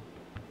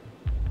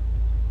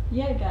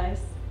 Yeah,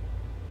 guys.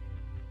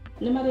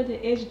 No matter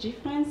the age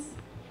difference,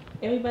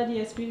 everybody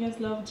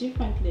experiences love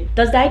differently.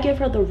 Does that give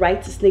her the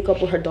right to sneak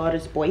up with her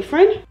daughter's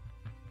boyfriend?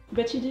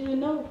 But you didn't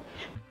know.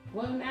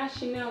 Well, now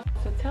she knows.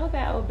 So tell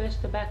that old bitch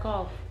to back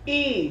off.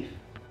 Eve!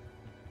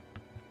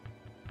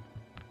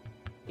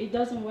 It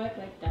doesn't work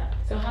like that.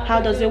 So how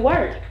does it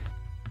work?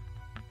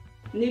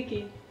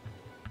 Nikki,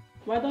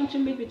 why don't you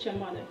meet with your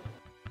mother?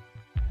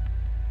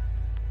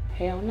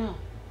 Hell no.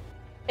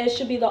 It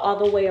should be the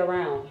other way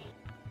around.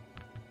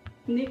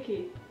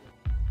 Nikki,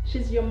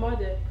 she's your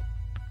mother.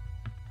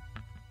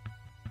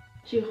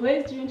 She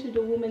raised you into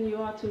the woman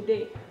you are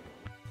today.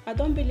 I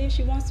don't believe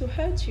she wants to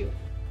hurt you.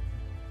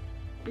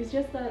 It's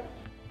just that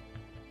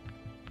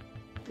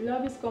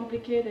love is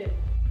complicated.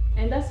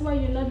 And that's why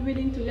you're not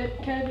willing to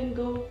let Kelvin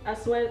go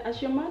as well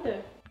as your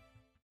mother.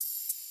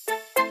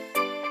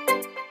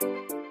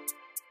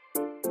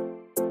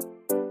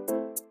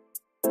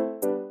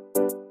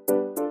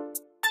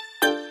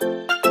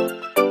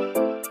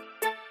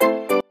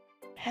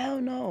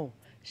 Hell no.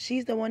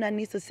 She's the one that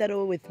needs to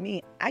settle with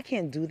me. I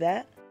can't do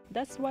that.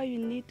 That's why you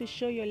need to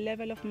show your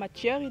level of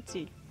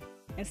maturity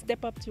and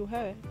step up to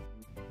her.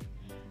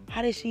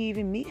 How did she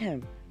even meet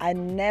him? I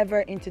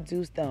never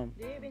introduced them.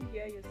 Do you even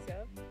hear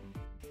yourself?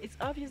 It's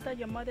obvious that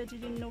your mother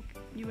didn't know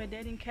you were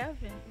dating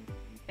Kelvin.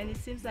 And it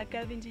seems like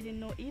Kelvin didn't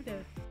know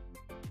either.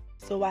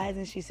 So why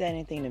hasn't she said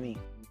anything to me?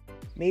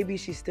 Maybe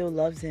she still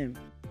loves him.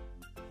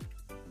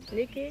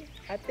 Nikki,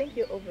 I think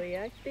you're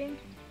overreacting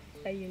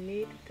and you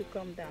need to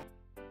calm down.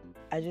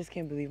 I just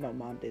can't believe my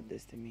mom did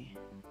this to me.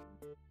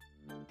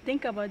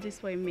 Think about this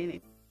for a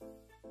minute.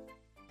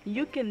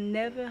 You can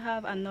never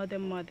have another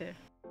mother.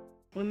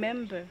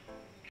 Remember,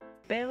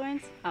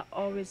 parents are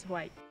always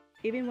right.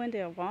 Even when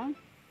they're wrong,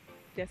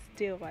 they're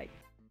still right.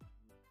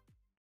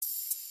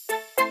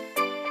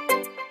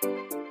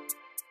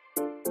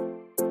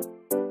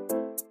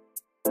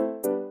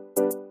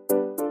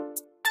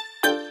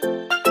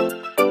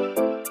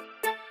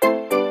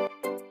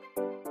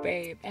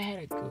 Babe, I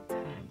had a good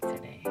time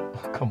today.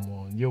 Oh, come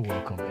on, you're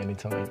welcome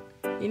anytime.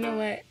 You know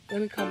what?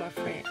 Let me call my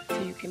friend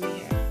so you can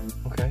meet her.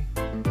 Okay.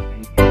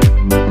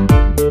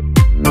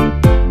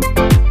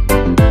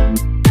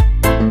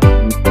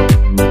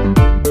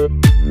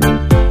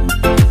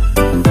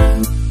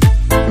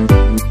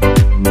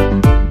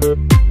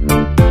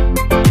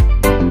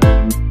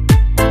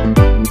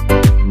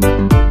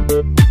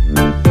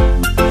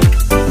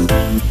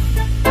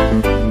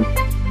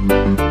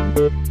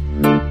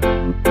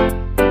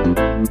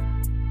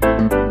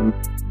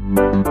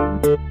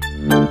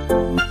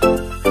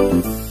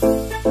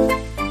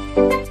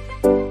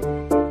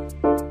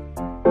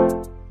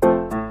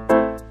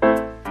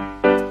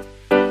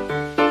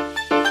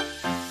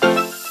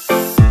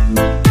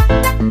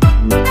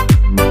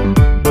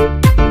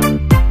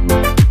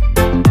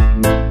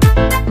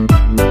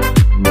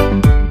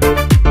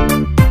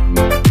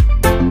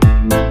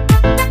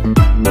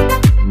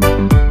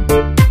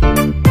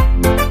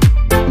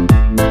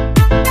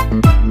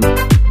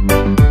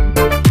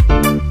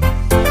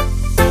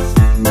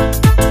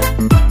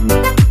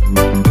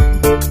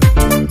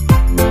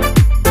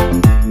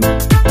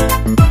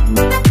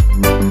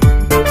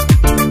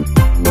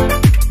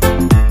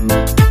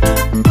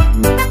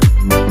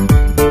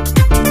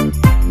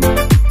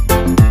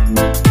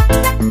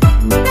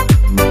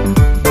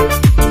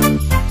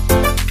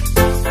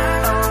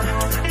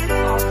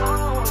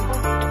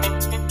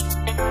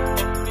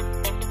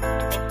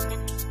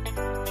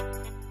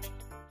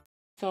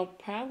 So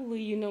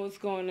probably you know what's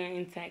going on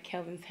inside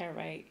Kelvin's head,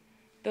 right?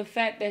 The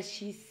fact that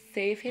she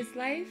saved his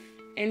life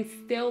and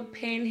still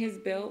paying his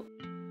bill.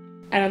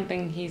 I don't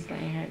think he's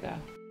letting her go.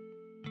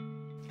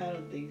 I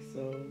don't think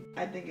so.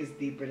 I think it's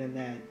deeper than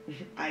that.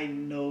 I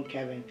know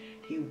Kevin.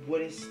 He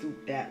wouldn't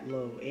stoop that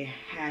low. It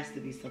has to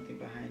be something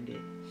behind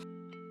it.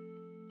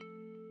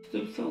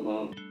 Stoop so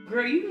low?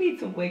 Girl, you need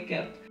to wake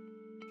up.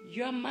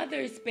 Your mother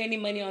is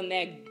spending money on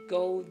that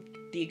gold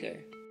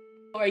digger.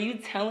 Are you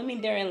telling me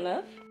they're in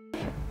love?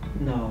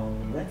 No,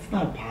 that's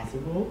not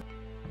possible.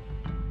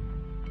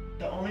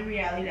 The only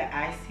reality that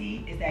I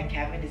see is that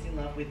Kevin is in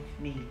love with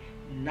me,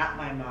 not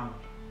my mom.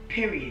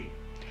 Period.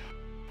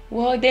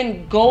 Well,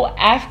 then go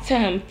after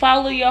him.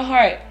 Follow your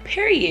heart.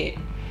 Period.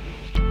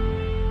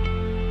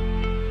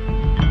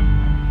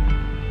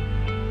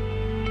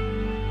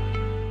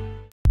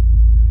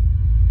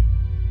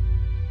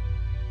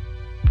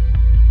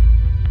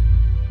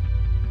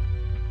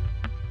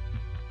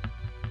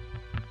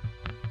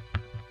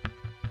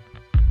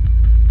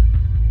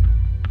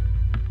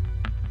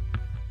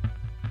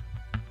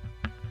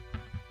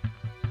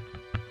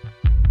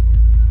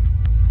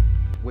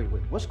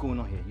 What's going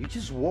on here? You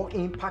just walk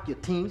in, pack your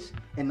things,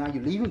 and now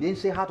you're leaving, didn't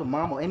say hi to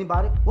mom or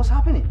anybody? What's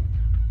happening?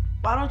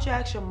 Why don't you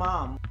ask your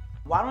mom?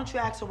 Why don't you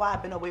ask her why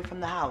I've been away from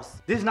the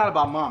house? This is not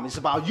about mom, it's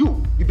about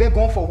you. You've been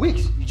gone for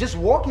weeks. You just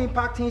walk in,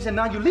 pack things, and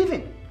now you're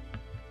leaving.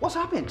 What's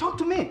happening? Talk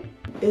to me.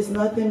 It's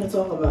nothing to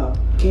talk about.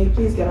 Can you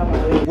please get out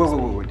of my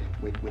way?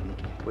 Wait,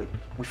 Nikki. Wait.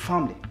 We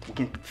found it. We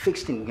can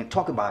fix things. We can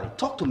talk about it.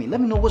 Talk to me.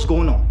 Let me know what's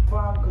going on. As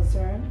far as I'm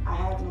concerned, I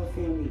have no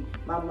family.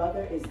 My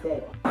mother is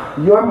dead.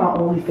 You're my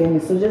only family,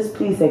 so just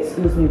please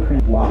excuse me,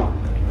 Prince. Wow.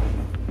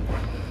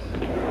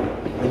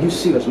 Are you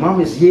serious? Mom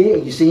is here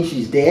and you're saying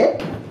she's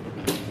dead?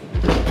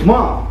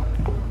 Mom!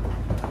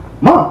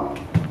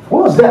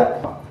 What was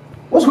that?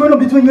 What's going on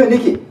between you and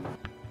Nikki?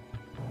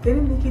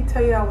 Didn't Nikki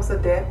tell you I was a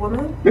dead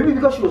woman? Maybe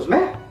because she was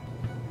mad.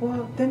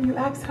 Well, then you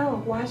asked her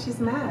why she's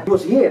mad. She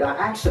was here, I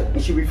asked her,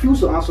 and she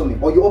refused to answer me.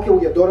 Are you okay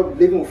with your daughter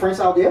living with friends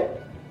out there?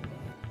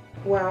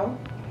 Well,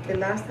 the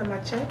last time I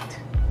checked,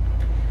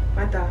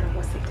 my daughter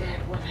was a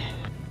dead woman.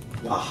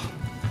 Wow.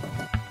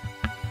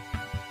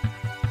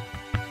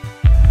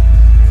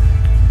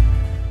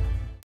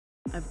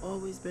 I've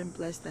always been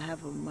blessed to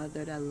have a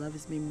mother that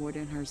loves me more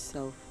than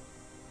herself.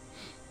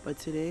 But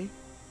today,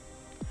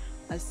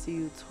 I see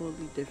you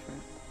totally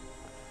different.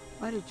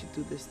 Why did you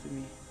do this to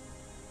me?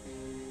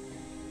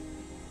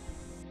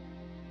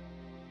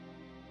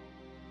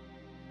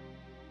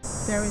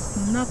 There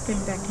is nothing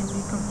that can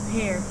be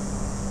compared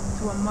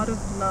to a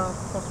mother's love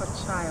for her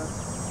child,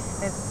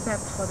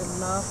 except for the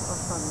love of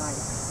her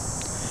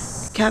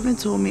life. Kelvin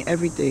told me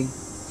everything.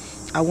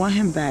 I want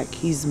him back.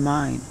 He's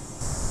mine.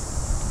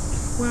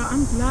 Well,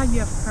 I'm glad you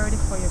have heard it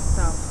for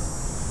yourself,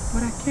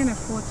 but I can't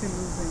afford to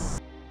lose him.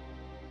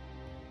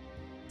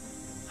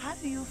 How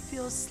do you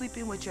feel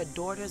sleeping with your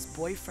daughter's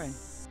boyfriend?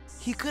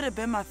 He could have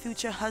been my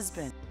future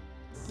husband.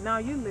 Now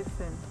you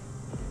listen.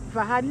 If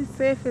I hadn't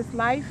saved his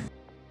life,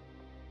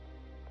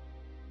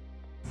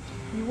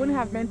 you wouldn't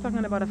have been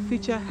talking about a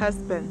future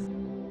husband.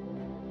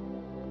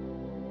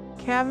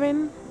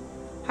 Kelvin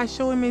has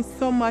shown me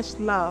so much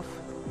love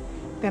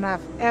than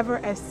I've ever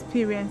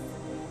experienced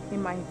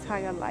in my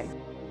entire life.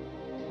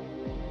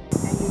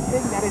 And you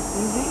think that is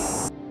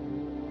easy?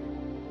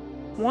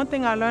 One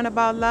thing I learned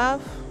about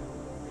love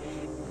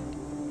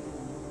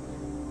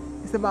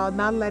is about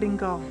not letting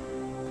go.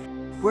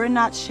 We're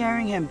not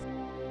sharing him,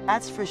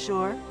 that's for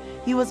sure.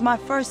 He was my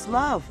first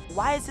love.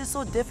 Why is it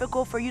so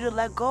difficult for you to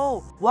let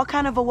go? What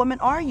kind of a woman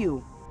are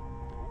you?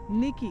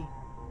 Nikki,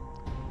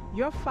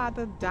 your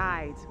father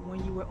died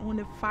when you were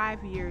only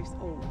 5 years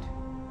old.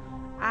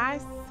 I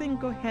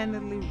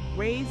single-handedly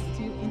raised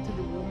you into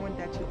the woman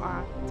that you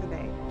are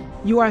today.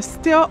 You are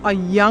still a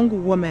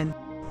young woman,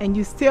 and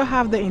you still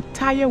have the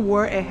entire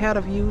world ahead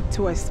of you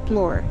to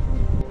explore.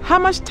 How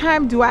much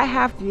time do I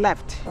have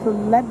left to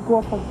let go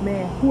of a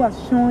man who has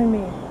shown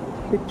me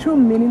the true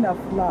meaning of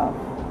love?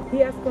 He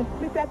has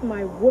completed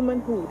my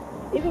womanhood.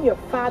 Even your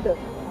father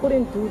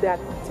couldn't do that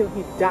till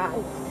he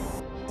died.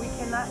 We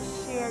cannot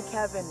share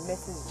Kelvin,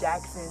 Mrs.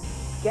 Jackson.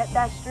 Get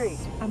that straight.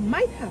 I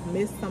might have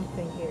missed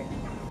something here.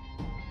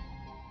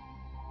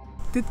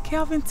 Did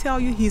Kelvin tell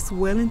you he's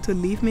willing to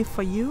leave me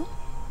for you?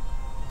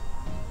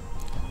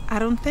 I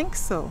don't think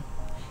so.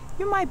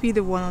 You might be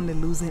the one on the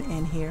losing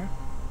end here.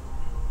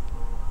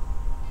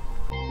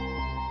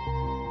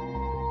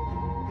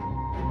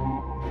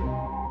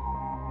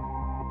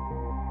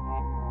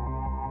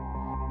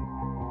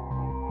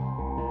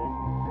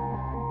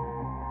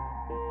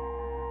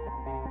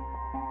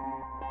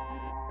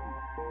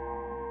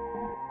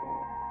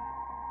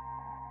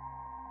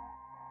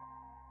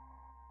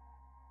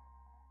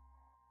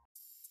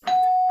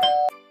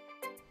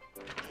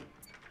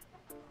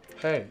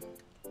 Hey,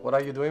 what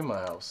are you doing in my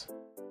house?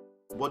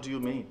 What do you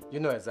mean?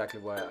 You know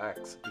exactly why I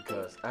asked,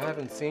 because I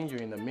haven't seen you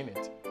in a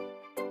minute.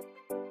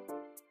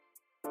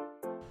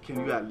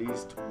 Can you at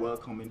least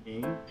welcome me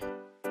in?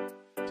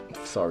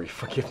 Sorry,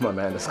 forgive my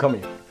manners. Come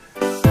in.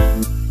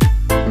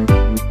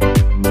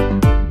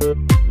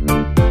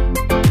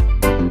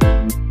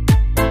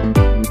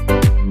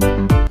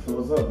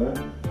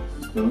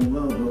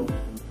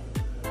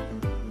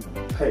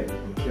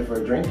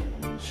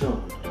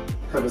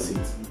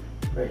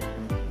 Hey,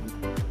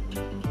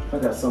 I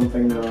got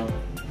something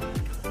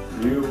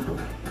new.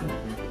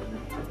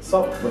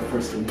 So, but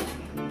first thing.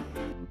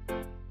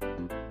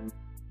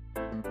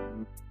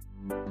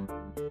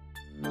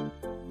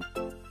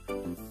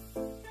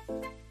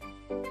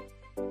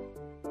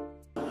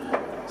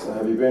 So, how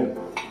have you been?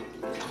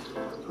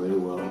 Pretty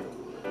well.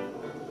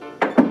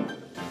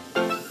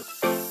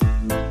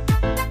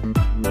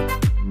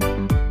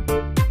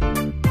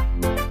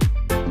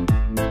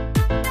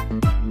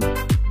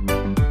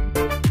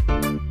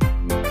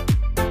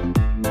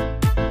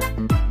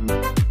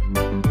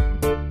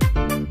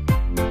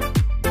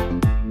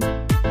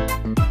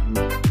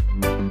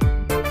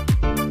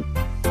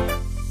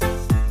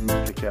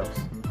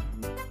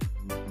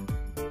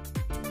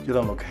 You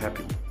don't look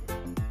happy.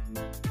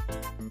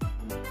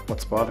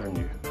 What's bothering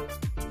you?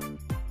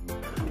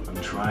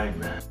 I'm trying,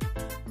 man.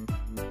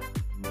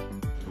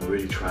 I'm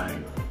really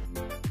trying.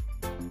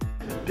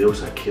 The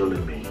bills are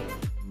killing me.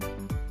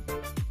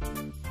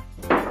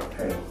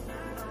 Hey,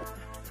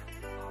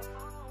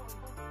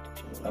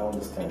 I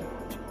understand.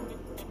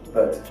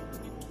 But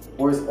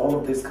where's all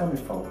of this coming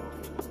from?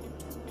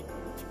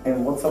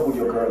 And what's up with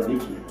your girl,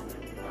 Nikki?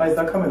 How is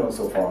that coming on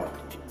so far?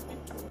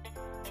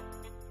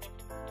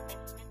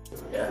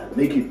 Yeah,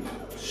 Nikki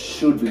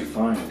should be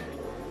fine.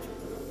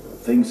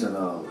 Things are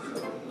not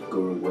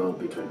going well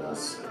between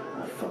us.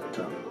 I fucked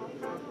up.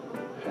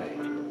 Hey.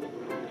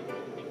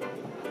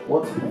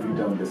 What have you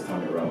done this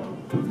time around?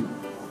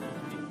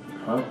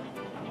 Huh?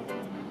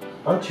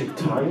 Aren't you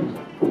tired?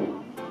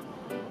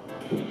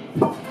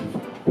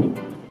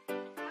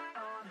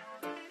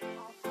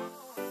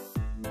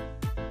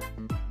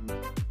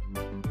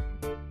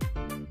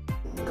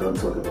 Can't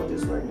talk about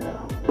this right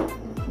now.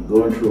 I'm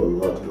going through a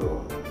lot,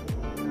 bro.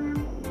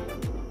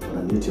 But I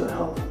need your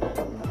help.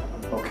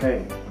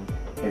 Okay,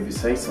 if you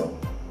say so.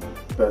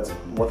 But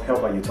what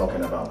help are you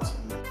talking about?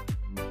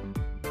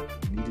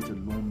 I needed to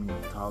loan me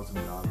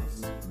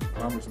 $1,000 and I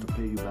promised to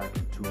pay you back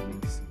in 2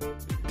 weeks.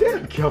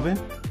 Damn, Kelvin.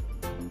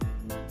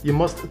 You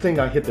must think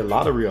I hit the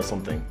lottery or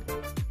something.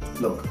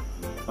 Look,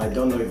 I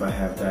don't know if I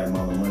have that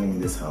amount of money in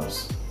this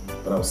house,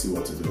 but I'll see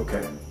what to do,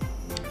 okay?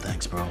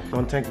 Thanks, bro.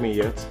 Don't thank me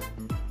yet.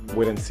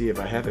 Wait and see if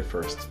I have it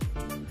first.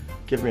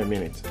 Give me a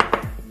minute.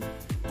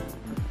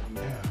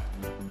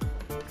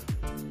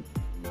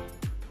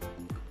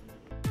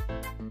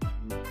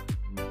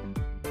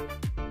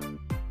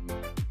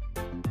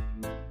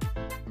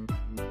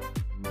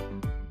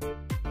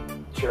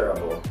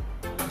 Terrible.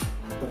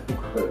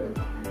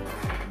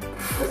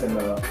 Listen,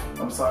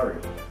 I'm sorry.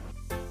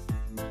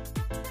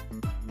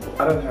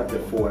 I don't have the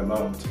full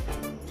amount.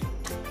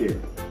 Here.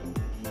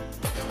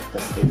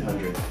 That's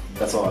 800.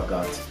 That's all I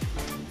got.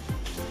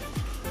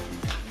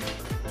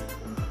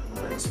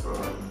 Thanks, bro.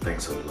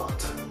 Thanks a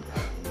lot.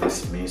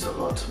 This means a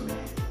lot to me.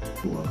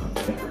 You're welcome.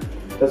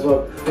 That's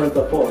what friends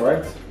are for,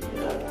 right?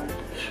 Yeah,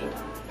 sure.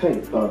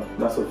 Hey,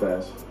 not so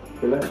fast.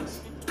 Relax.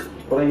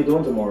 What are you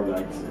doing tomorrow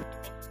night?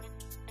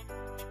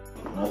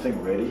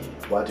 Nothing ready?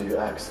 Why do you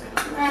ask?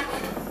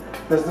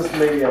 There's this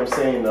lady I'm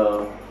saying,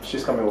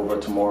 she's coming over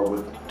tomorrow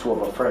with 2 of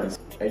her friends.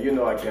 And you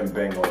know I can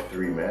bang all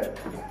 3, man.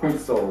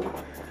 So,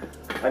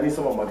 I need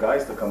some of my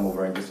guys to come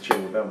over and just chill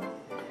with them.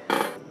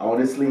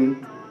 Honestly,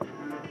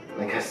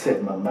 like I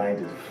said, my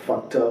mind is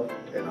fucked up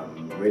and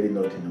I'm really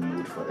not in the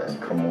mood for that.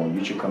 Come on,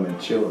 you should come and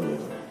chill a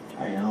little.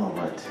 I know,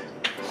 but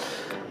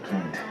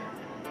can't.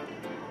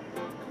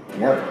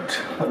 Yeah,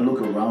 but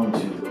look around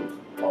you,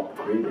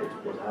 upgraded.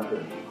 What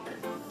happened?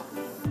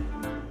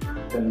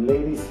 The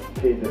ladies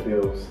pay the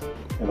bills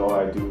and all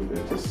I do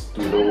is just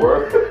do the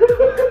work.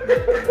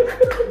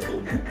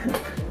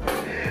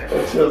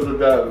 That shows it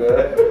down,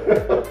 man.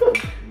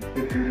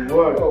 It didn't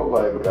work. Oh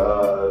my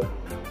God.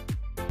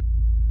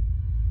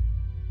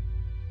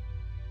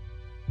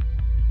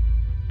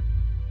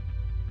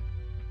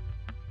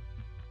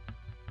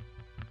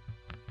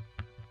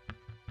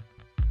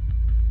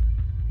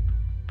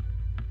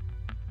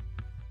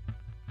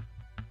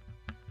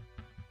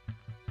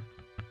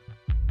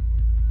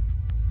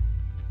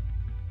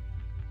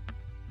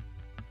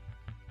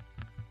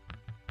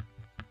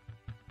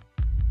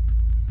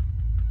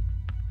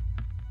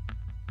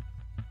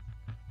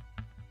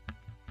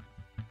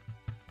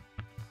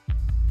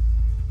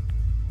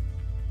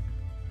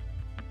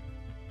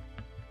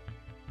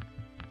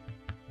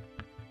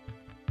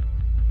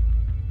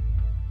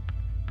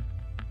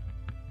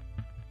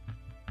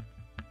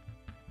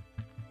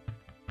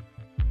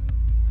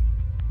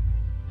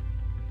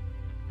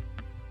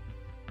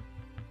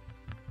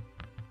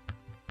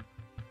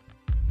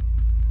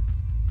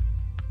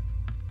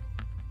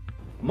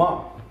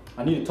 Mom,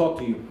 I need to talk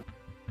to you.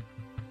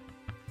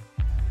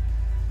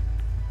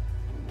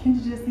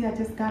 Can't you just see I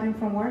just got in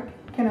from work?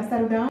 Can I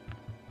settle down?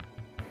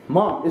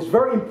 Mom, it's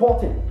very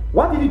important.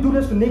 Why did you do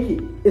this to Nikki?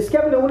 Is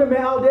Kevin the only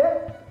man out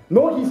there?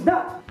 No, he's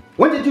not.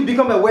 When did you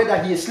become aware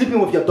that he is sleeping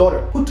with your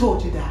daughter? Who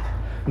told you that?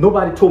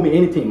 Nobody told me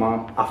anything,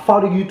 Mom. I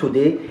followed you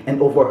today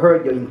and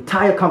overheard your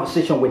entire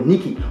conversation with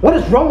Nikki. What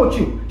is wrong with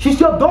you? She's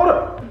your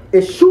daughter.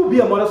 It should be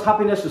a mother's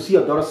happiness to see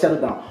your daughter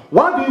settle down.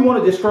 Why do you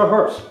want to destroy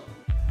hers?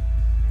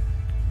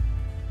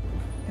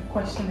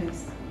 Question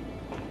is,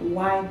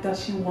 why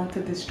does she want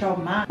to destroy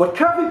mine? But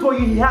Kelvin told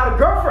you he had a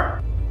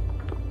girlfriend.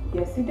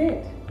 Yes, he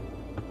did.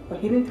 But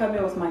he didn't tell me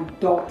it was my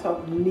daughter,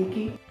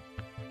 Nikki.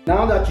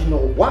 Now that you know,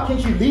 why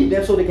can't you leave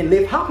them so they can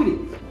live happily?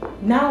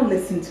 Now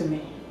listen to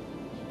me.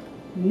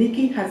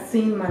 Nikki has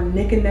seen my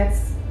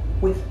nakedness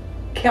with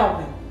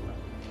Kelvin.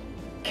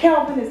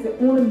 Kelvin is the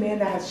only man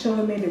that has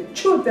shown me the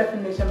true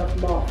definition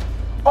of love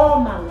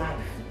all my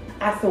life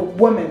as a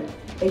woman.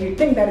 And you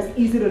think that it's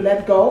easy to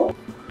let go?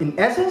 In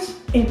essence?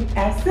 In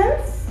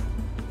essence,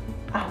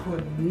 I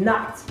will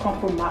not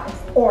compromise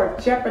or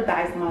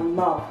jeopardize my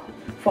love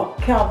for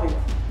Kelvin,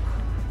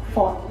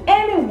 for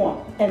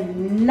anyone,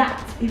 and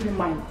not even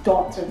my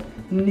daughter,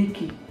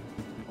 Nikki.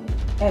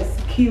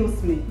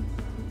 Excuse me.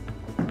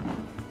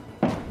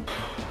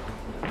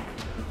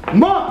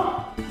 Mom!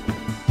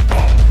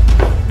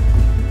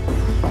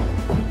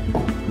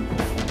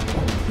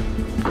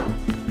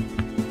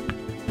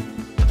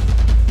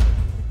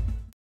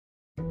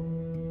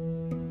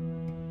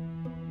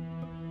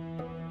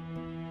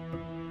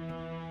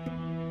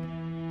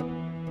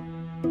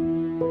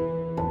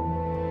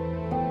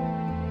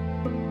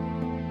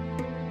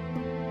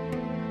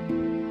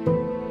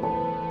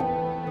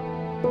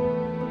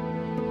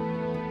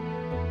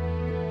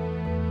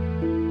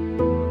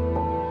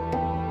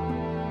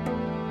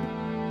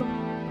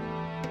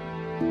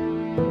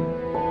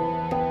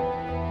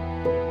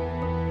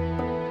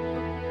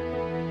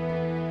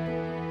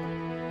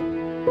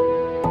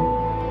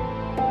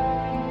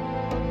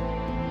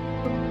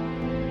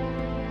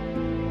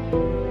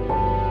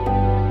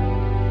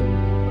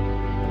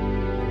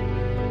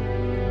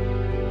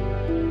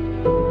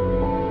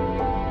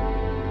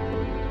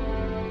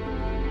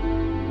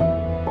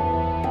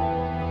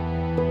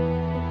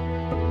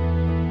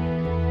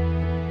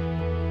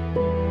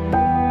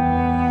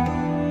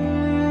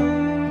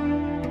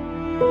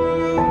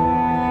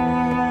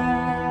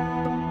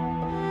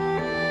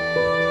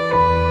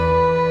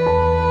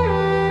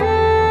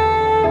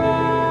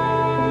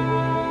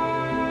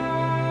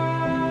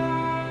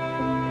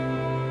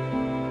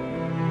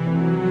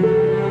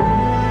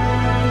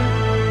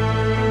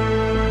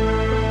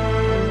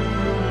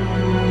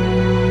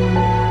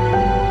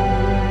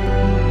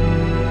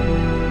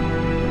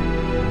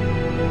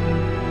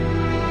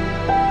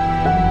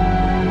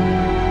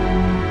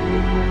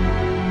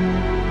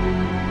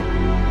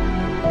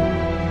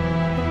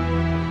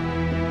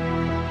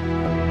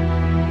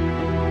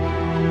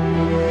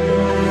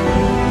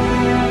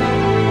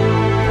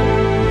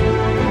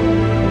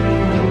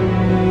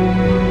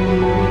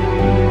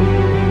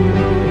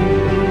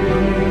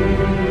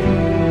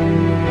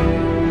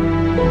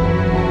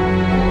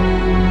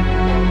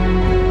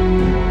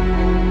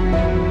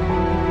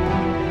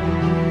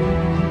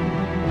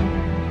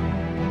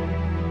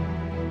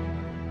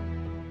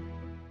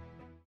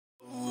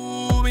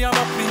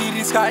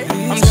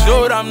 I'm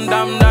sure I'm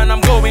damned and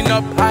I'm going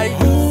up high.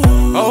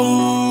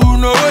 Oh,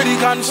 nobody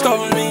can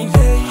stop me.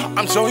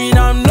 I'm showing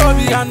I'm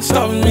nobody can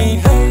stop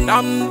me.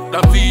 I'm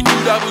the feed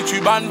you that with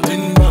you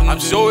banting. I'm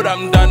sure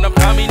I'm done, I'm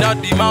climbing up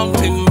the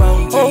mountain.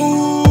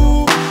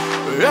 Oh,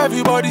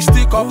 everybody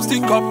stick up,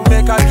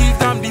 make I give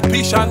them the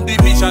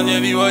vision,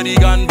 everybody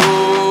can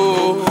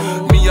go.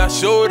 Me I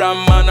show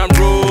them man I'm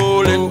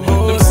rolling.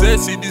 Them say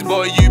see this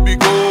boy you be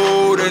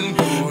golden.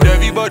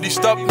 Everybody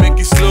stop, make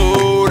it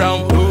slow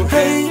down.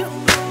 Hey,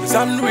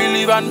 some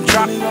relief on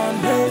track.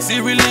 See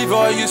relief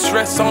all you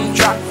stress on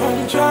track.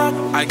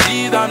 I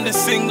give them the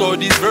single,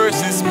 these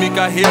verses make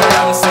I hear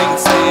them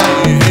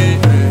sing.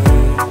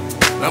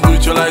 Now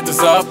put your lighters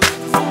up.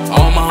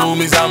 All my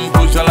homies,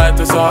 put your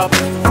lighters up.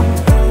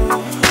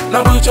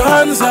 Now put your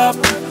hands up.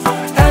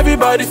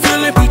 Everybody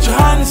feel it, put your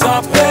hands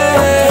up.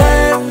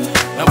 Hey.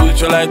 Now put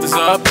your lighters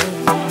up.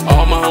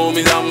 All my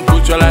homies,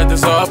 put your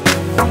lighters up.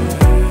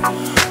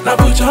 Now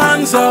put your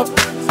hands up.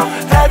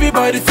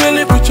 Everybody feel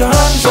it, put your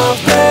hands up.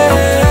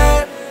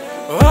 Hey.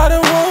 I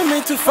don't want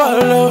me to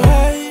follow.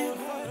 Hey.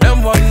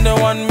 Them one, they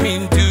want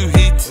me to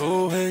hit.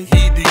 Oh, hey.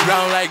 Hit the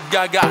ground like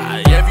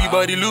Gaga.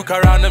 Everybody look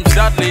around them,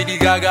 shot Lady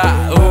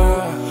Gaga.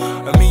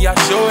 Oh, me I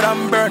showed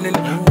I'm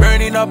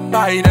burning up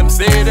by them.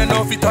 Say they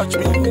know if you touch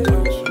me.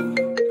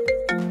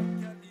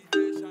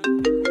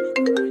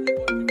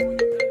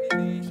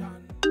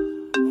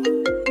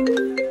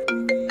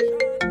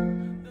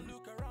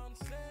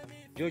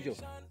 Jojo.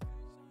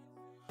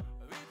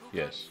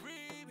 Yes.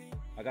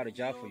 I got a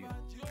job for you.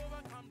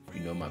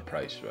 You know my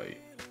price, right?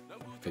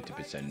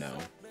 50% now,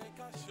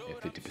 and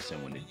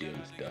 50% when the deal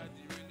is done.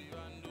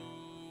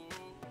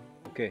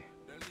 Okay.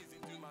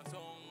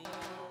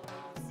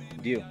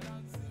 Deal.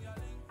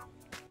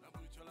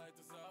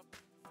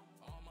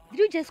 Did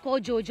you just call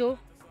Jojo?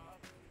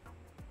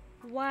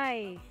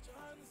 Why?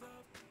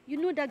 You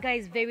know that guy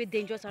is very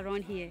dangerous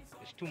around here.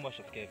 It's too much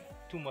of Kevin.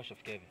 Too much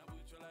of Kevin.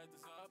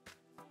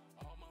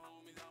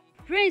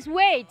 Prince,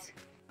 wait!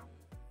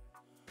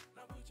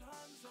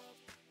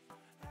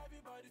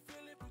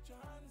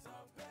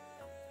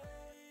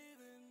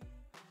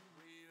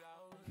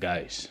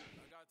 Guys,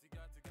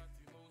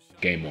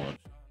 game on.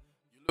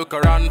 Look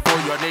around for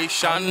your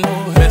nation,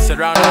 mess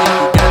around and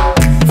you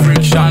get free.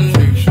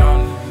 fiction.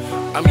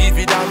 I'm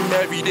giving them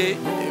every day.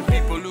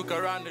 People look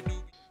around the do.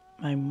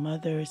 My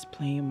mother is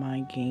playing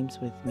mind games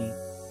with me.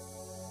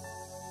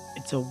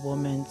 It's a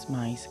woman's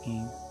mind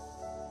game.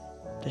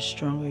 The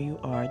stronger you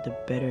are, the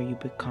better you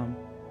become.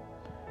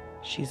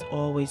 She's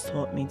always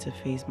taught me to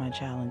face my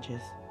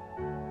challenges.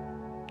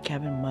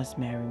 Kelvin must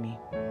marry me.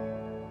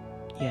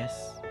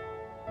 Yes,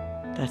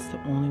 that's the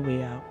only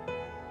way out.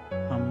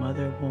 My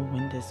mother won't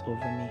win this over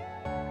me.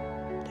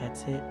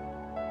 That's it.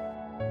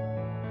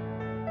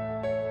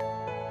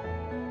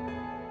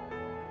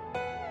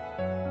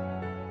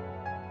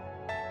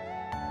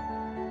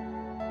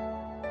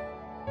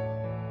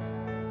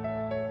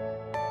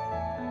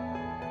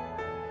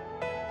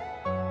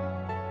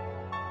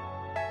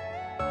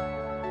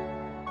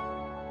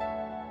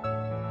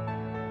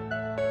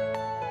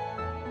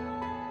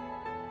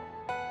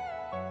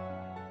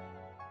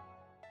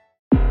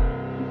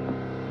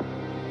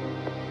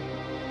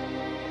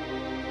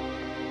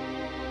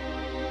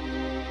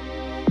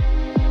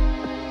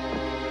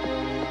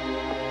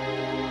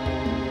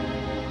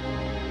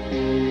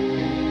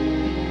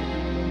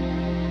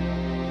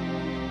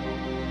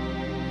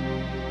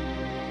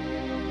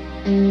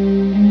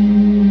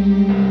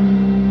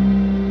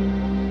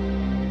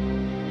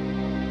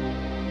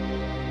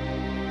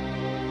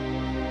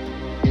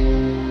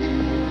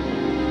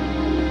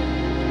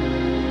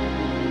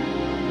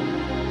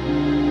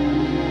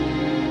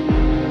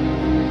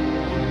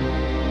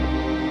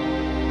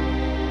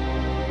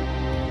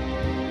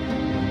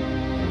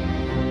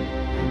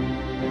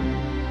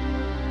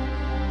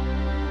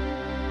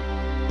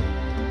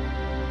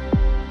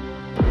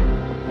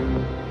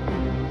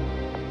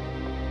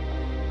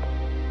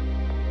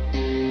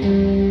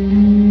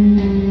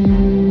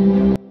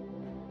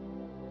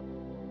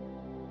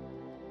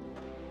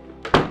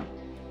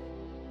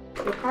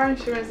 Your car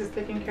insurance is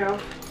taken care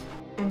of,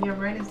 and your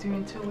rent is due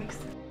in 2 weeks,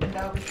 and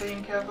that'll be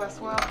taken care of as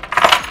well.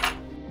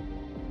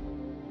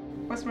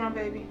 What's wrong,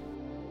 baby?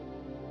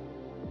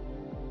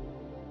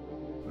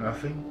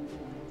 Nothing?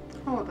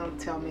 Oh, don't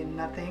tell me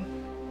nothing.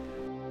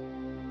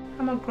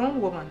 I'm a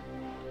grown woman.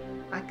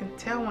 I can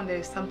tell when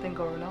there's something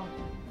going on.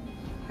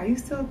 Are you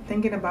still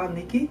thinking about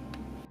Nikki?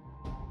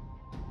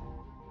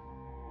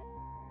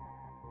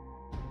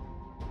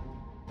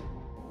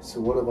 So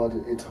what about the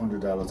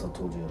 $800 I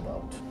told you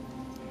about?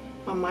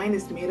 My mind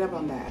is made up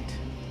on that.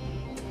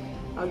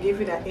 I'll give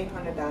you that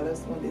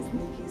 $800 when this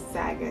Nikki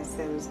saga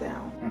settles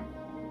down.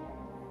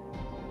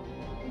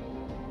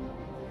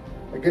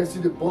 I guess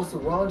you're the boss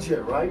around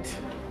here, right?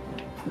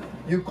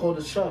 You call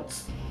the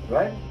shots,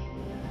 right?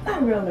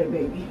 Not really,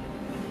 baby.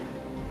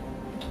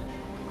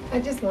 I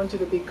just want you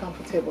to be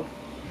comfortable.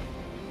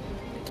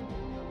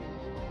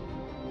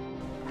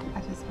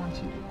 I just want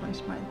you to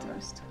quench my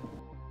thirst.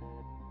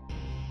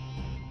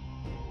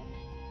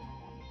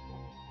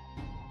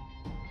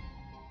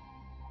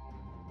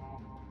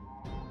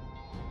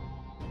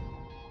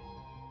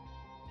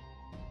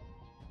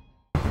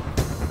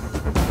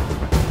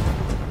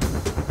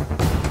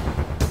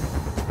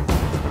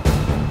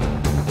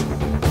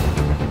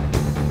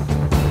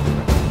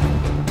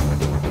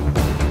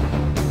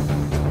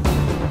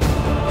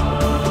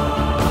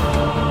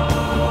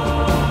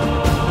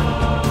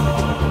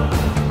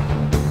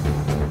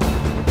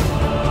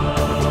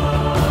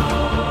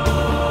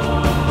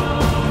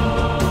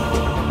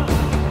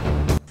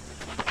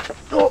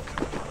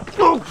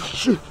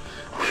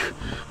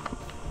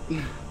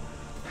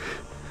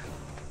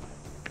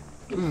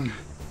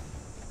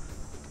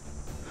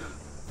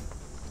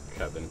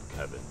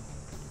 Kelvin.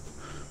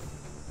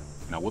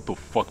 Now what the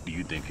fuck do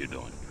you think you're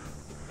doing?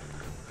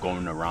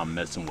 Going around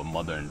messing with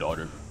mother and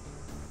daughter?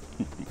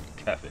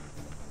 Kelvin.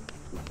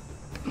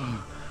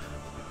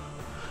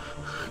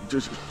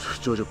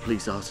 Jojo,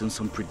 please, I was in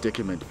some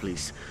predicament,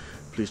 please.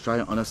 Please try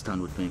and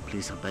understand with me,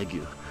 please, I beg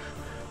you.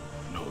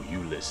 No, you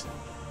listen.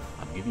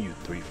 I'm giving you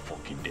 3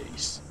 fucking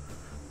days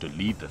to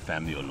leave the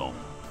family alone.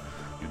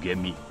 You get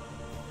me?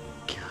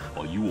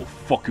 Or you will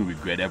fucking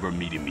regret ever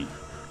meeting me.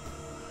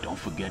 Don't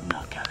forget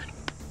now, Kelvin.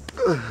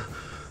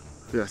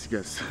 Yes,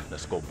 yes.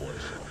 Let's go,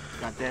 boys.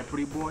 Got that,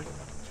 pretty boy?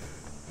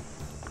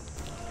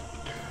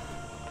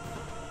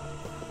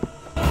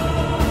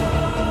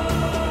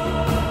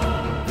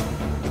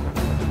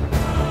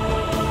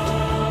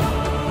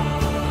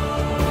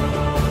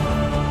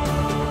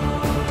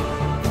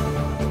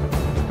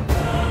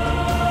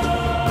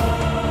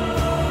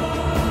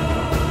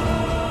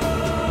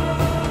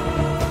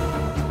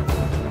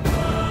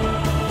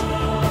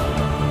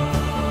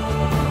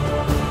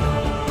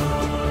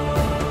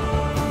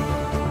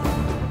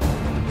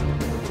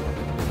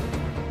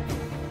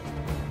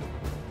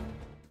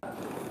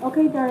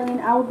 Okay, darling,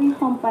 I will be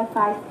home by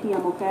 5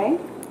 p.m., okay?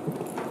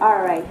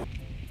 All right.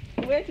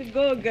 Way to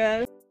go,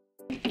 girl.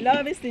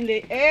 Love is in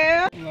the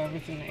air. Love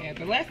is in the air.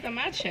 The last time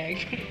I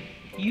checked,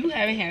 you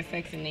haven't had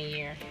sex in a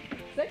year.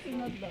 Sex is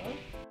not love.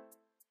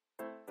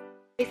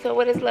 Hey, so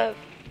what is love?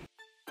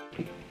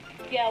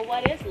 Yeah,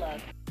 what is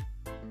love?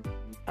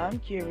 I'm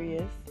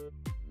curious.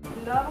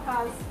 Love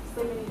has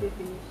so many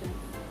definitions,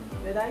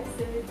 but I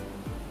say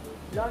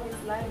Love is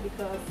life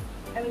because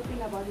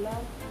everything about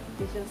love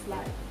is just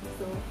life.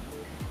 So,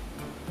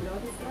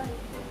 love is life.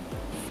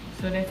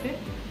 So that's it?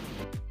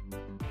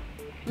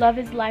 Love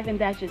is life and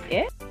that's just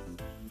it?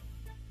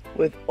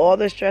 With all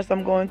the stress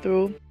I'm going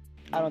through,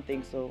 I don't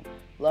think so.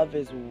 Love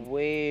is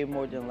way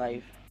more than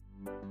life.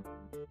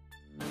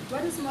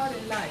 What is more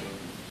than life?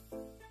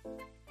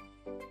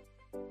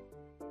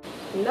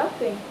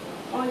 Nothing.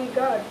 Only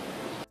God.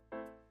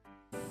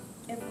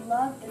 If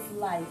love is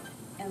life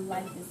and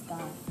life is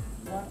God,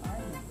 what are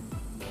you?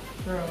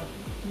 Girl,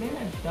 men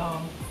are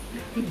dumb.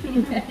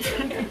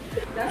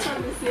 That's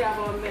what we say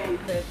about men,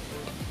 but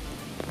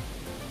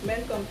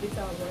men complete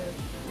our world.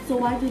 So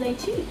why do they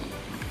cheat?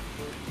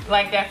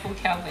 Like that fool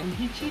Kelvin.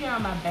 He cheated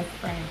on my best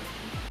friend.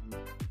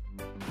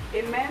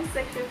 A man's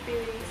sexual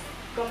feelings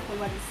come from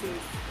what he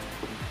sees.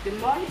 The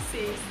more he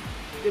sees,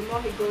 the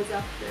more he goes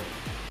after.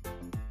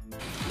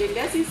 The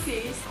less he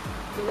sees,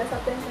 the less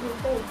attention he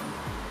pays.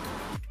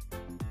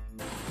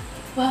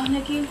 Well,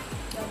 Nikki,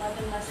 your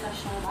mother must have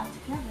shown a lot to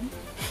Kevin.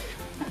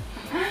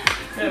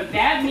 So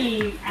that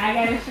means I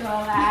gotta show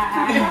a lot.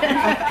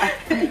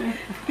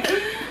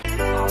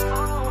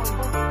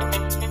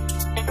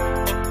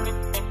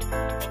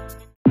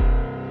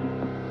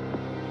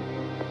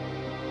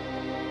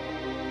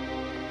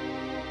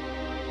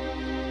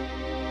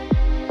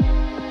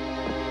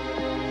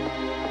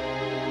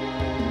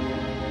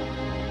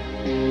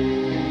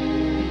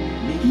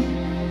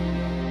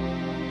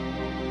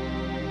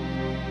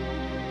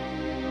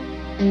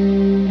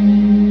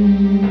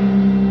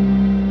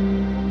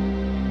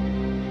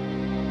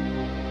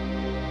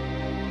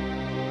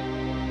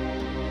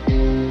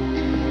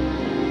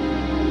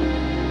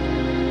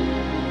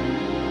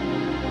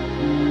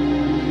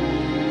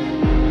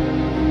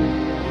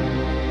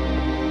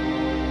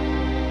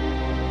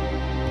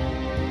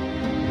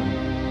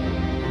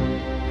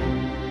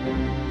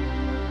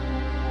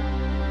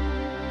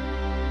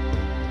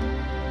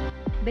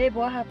 Babe,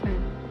 what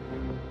happened?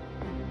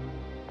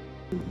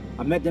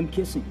 I met them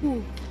kissing.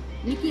 Who?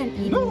 Nikki and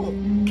Edie? No,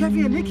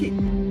 Kevin and Nikki.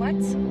 What?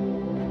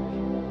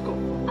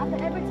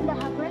 After everything that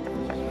happened?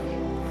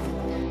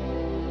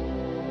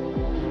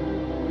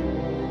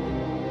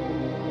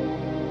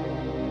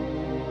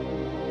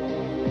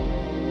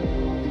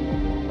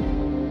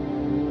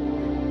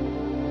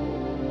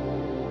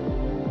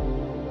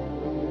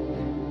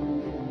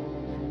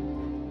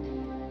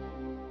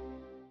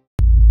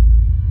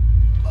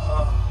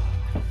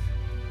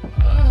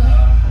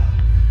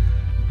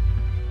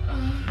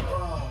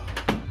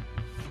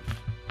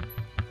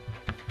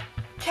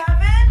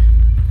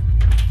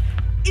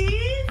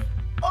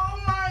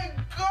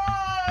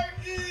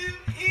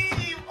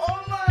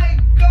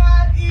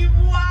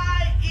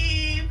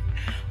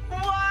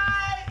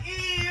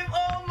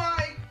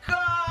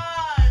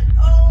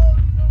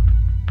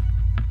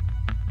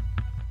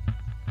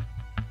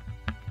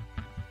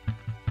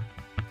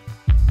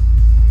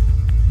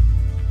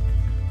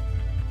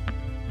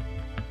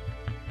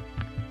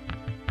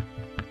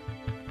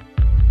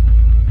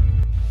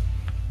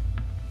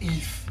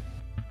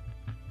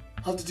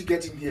 How did you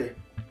get in here?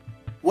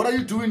 What are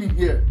you doing in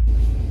here?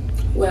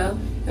 Well,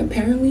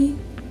 apparently,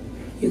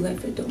 you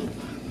left your door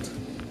unlocked.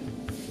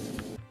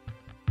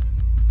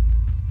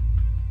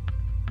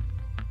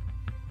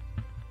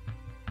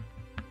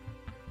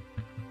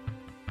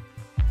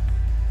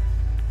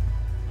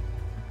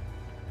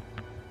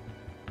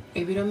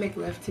 If you don't make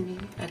love to me,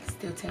 I can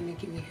still tell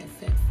Nikki we had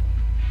sex.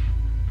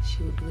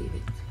 She would believe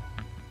it.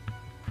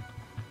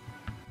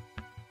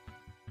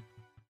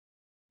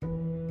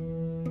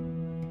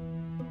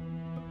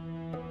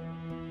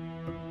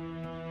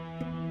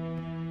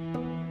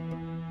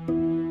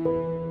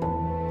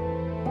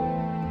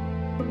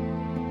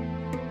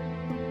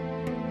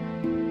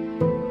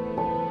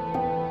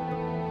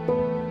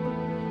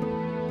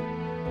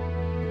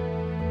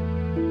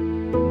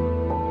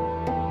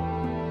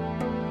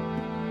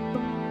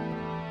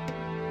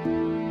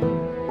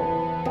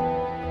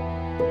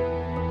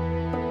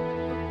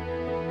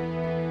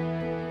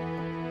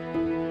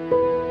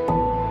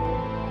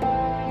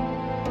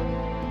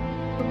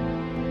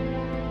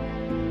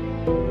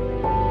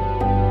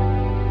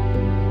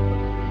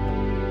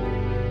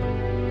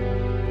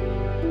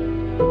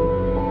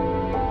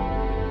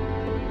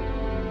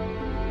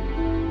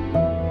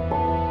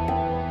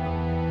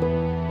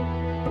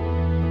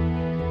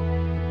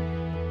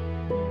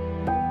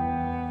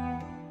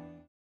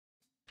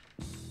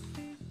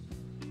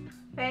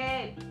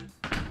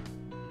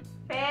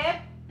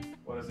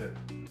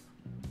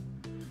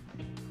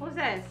 Who's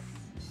this?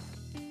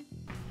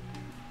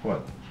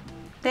 What?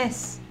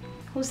 This.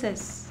 Who's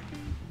this?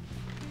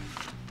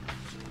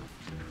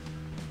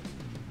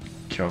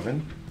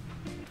 Kelvin?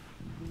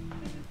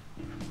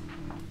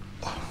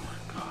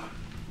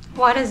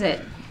 What is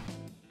it?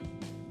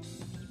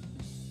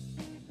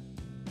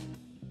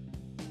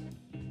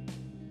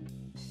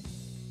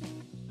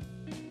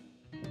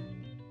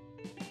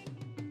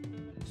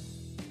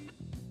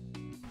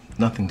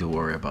 Nothing to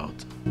worry about.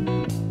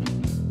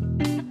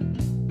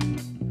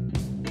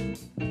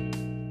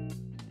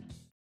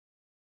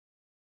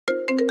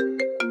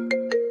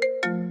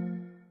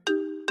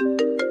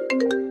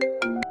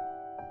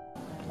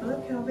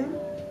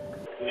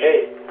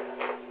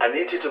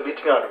 opportunity to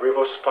meet me at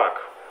Rivers Park.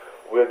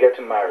 We're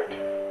getting married.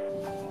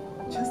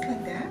 Just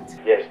like that?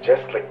 Yes,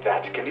 just like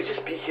that. Can you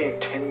just be here in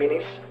 10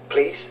 minutes,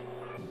 please?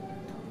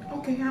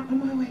 Okay, I'm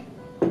on my way.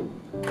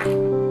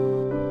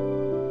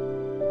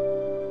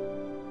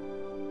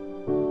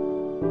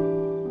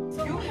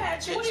 You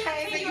had your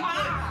chains and you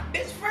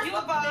bitch, first of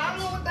all, I don't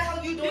know what the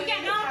hell you doing. You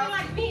get no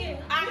like me.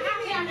 I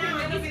have him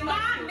now. He's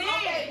my man.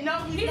 Okay, no,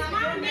 he's not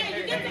my man.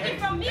 You get to get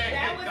from me.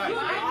 That was you.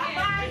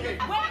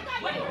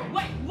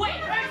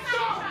 Wait.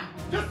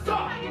 Just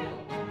stop!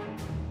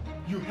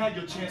 You had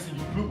your chance and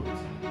you blew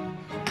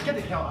it. Get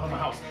the hell out of my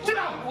house. Sit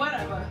down!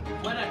 Whatever.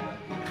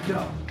 Get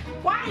out.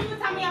 Why do you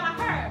tell me about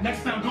her?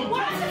 Next time, don't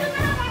Why do you tell me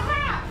about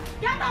her?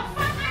 Get the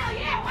fuck out of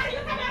here. Why do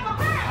you tell me about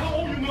her? I don't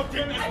owe you no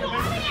damn I don't owe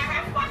you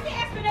every fucking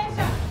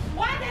explanation.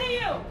 Why did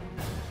you?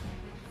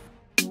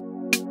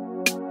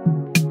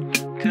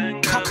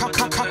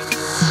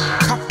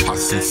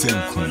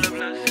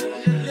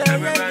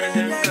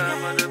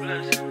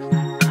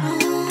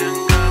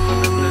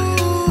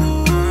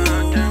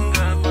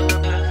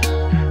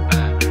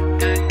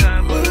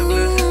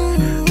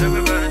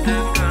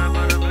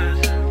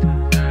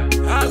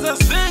 As I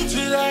sing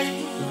today,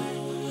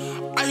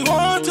 I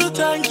want to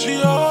thank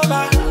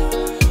Jehovah.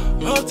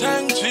 Oh,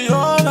 thank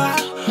Jehovah.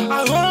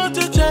 I want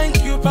to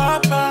thank you,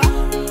 Papa.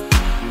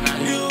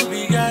 And you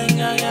be gang,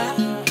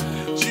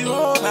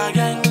 Jehovah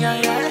gang,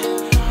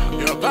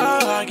 your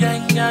power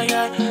gang,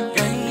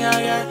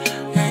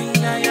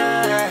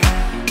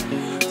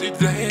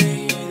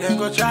 Today they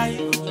go try,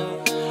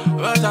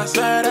 but I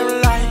said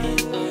I'm lying.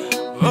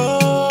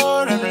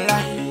 Oh, I'm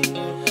lying.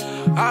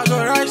 I go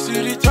rise to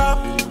the top.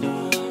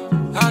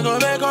 I go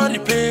make all the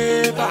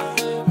paper.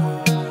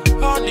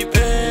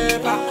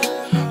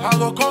 I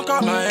go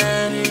conquer my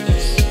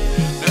enemies.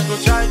 They go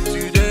try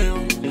today,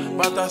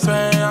 but I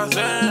said I'm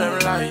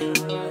lying.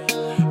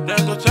 They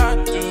go try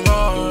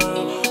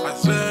tomorrow. I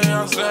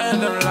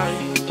said I'm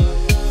lying.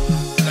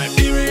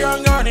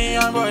 Liberian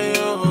Ghanaian boy,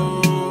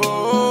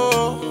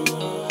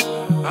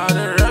 I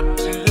the rap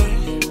today.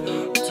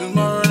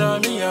 Tomorrow now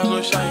me I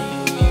go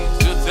shine.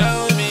 So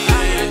tell me, I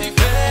the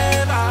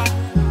favor,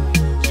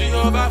 she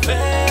over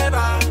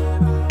favor,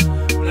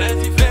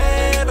 plenty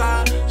favor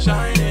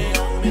shining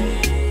on me.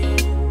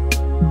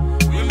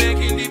 We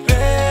making the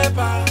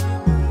paper,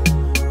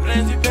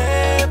 plenty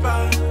paper,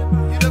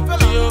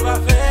 she over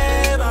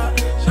favor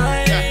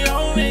shining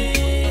on me.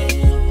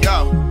 Yo,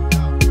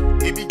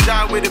 it be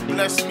John with it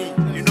bless me.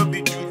 You know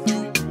be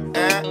juju,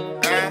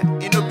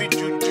 it no be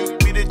juju.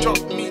 We dey chop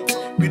meat,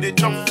 we dey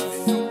chop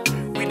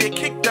fufu, we dey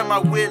kick them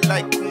away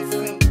like kung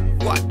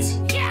fu. What?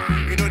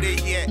 Yeah. You know they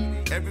hear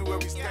everywhere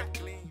we step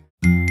clean.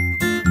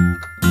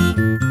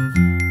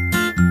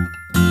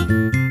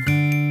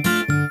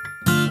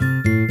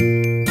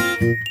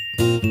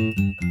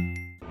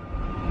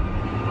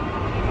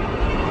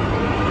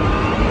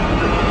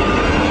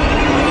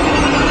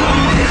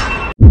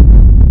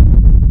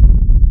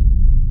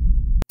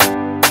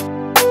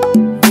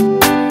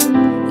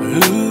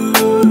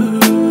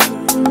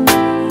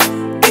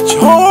 It's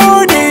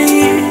horny,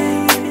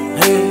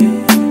 hey,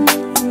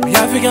 the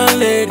African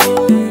lady,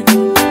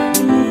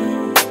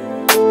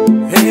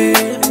 hey,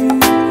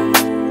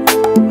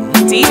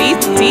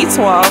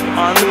 D12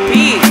 on the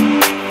beat.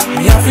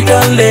 the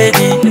African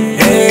lady,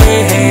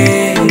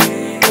 hey,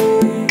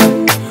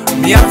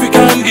 the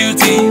African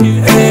beauty,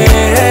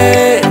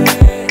 hey,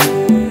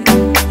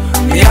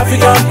 the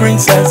African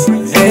princess,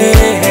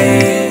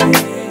 hey,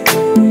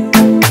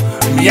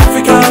 the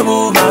African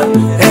woman,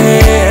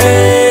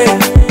 hey,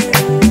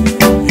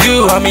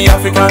 you are me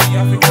African,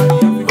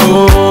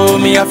 oh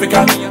me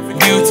African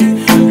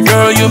beauty,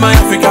 girl you my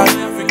African,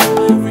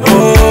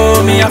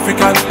 oh me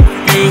African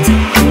beauty,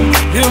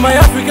 you my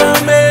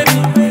African baby,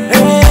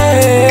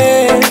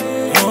 hey,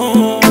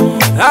 oh,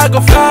 I go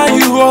fly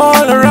you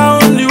all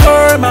around the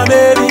world my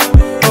baby,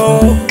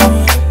 oh,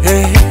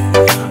 hey,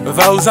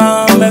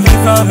 thousand every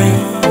family,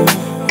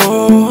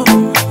 oh,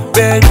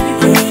 baby,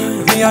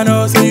 me I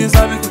know so you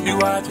sabi to be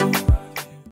watching.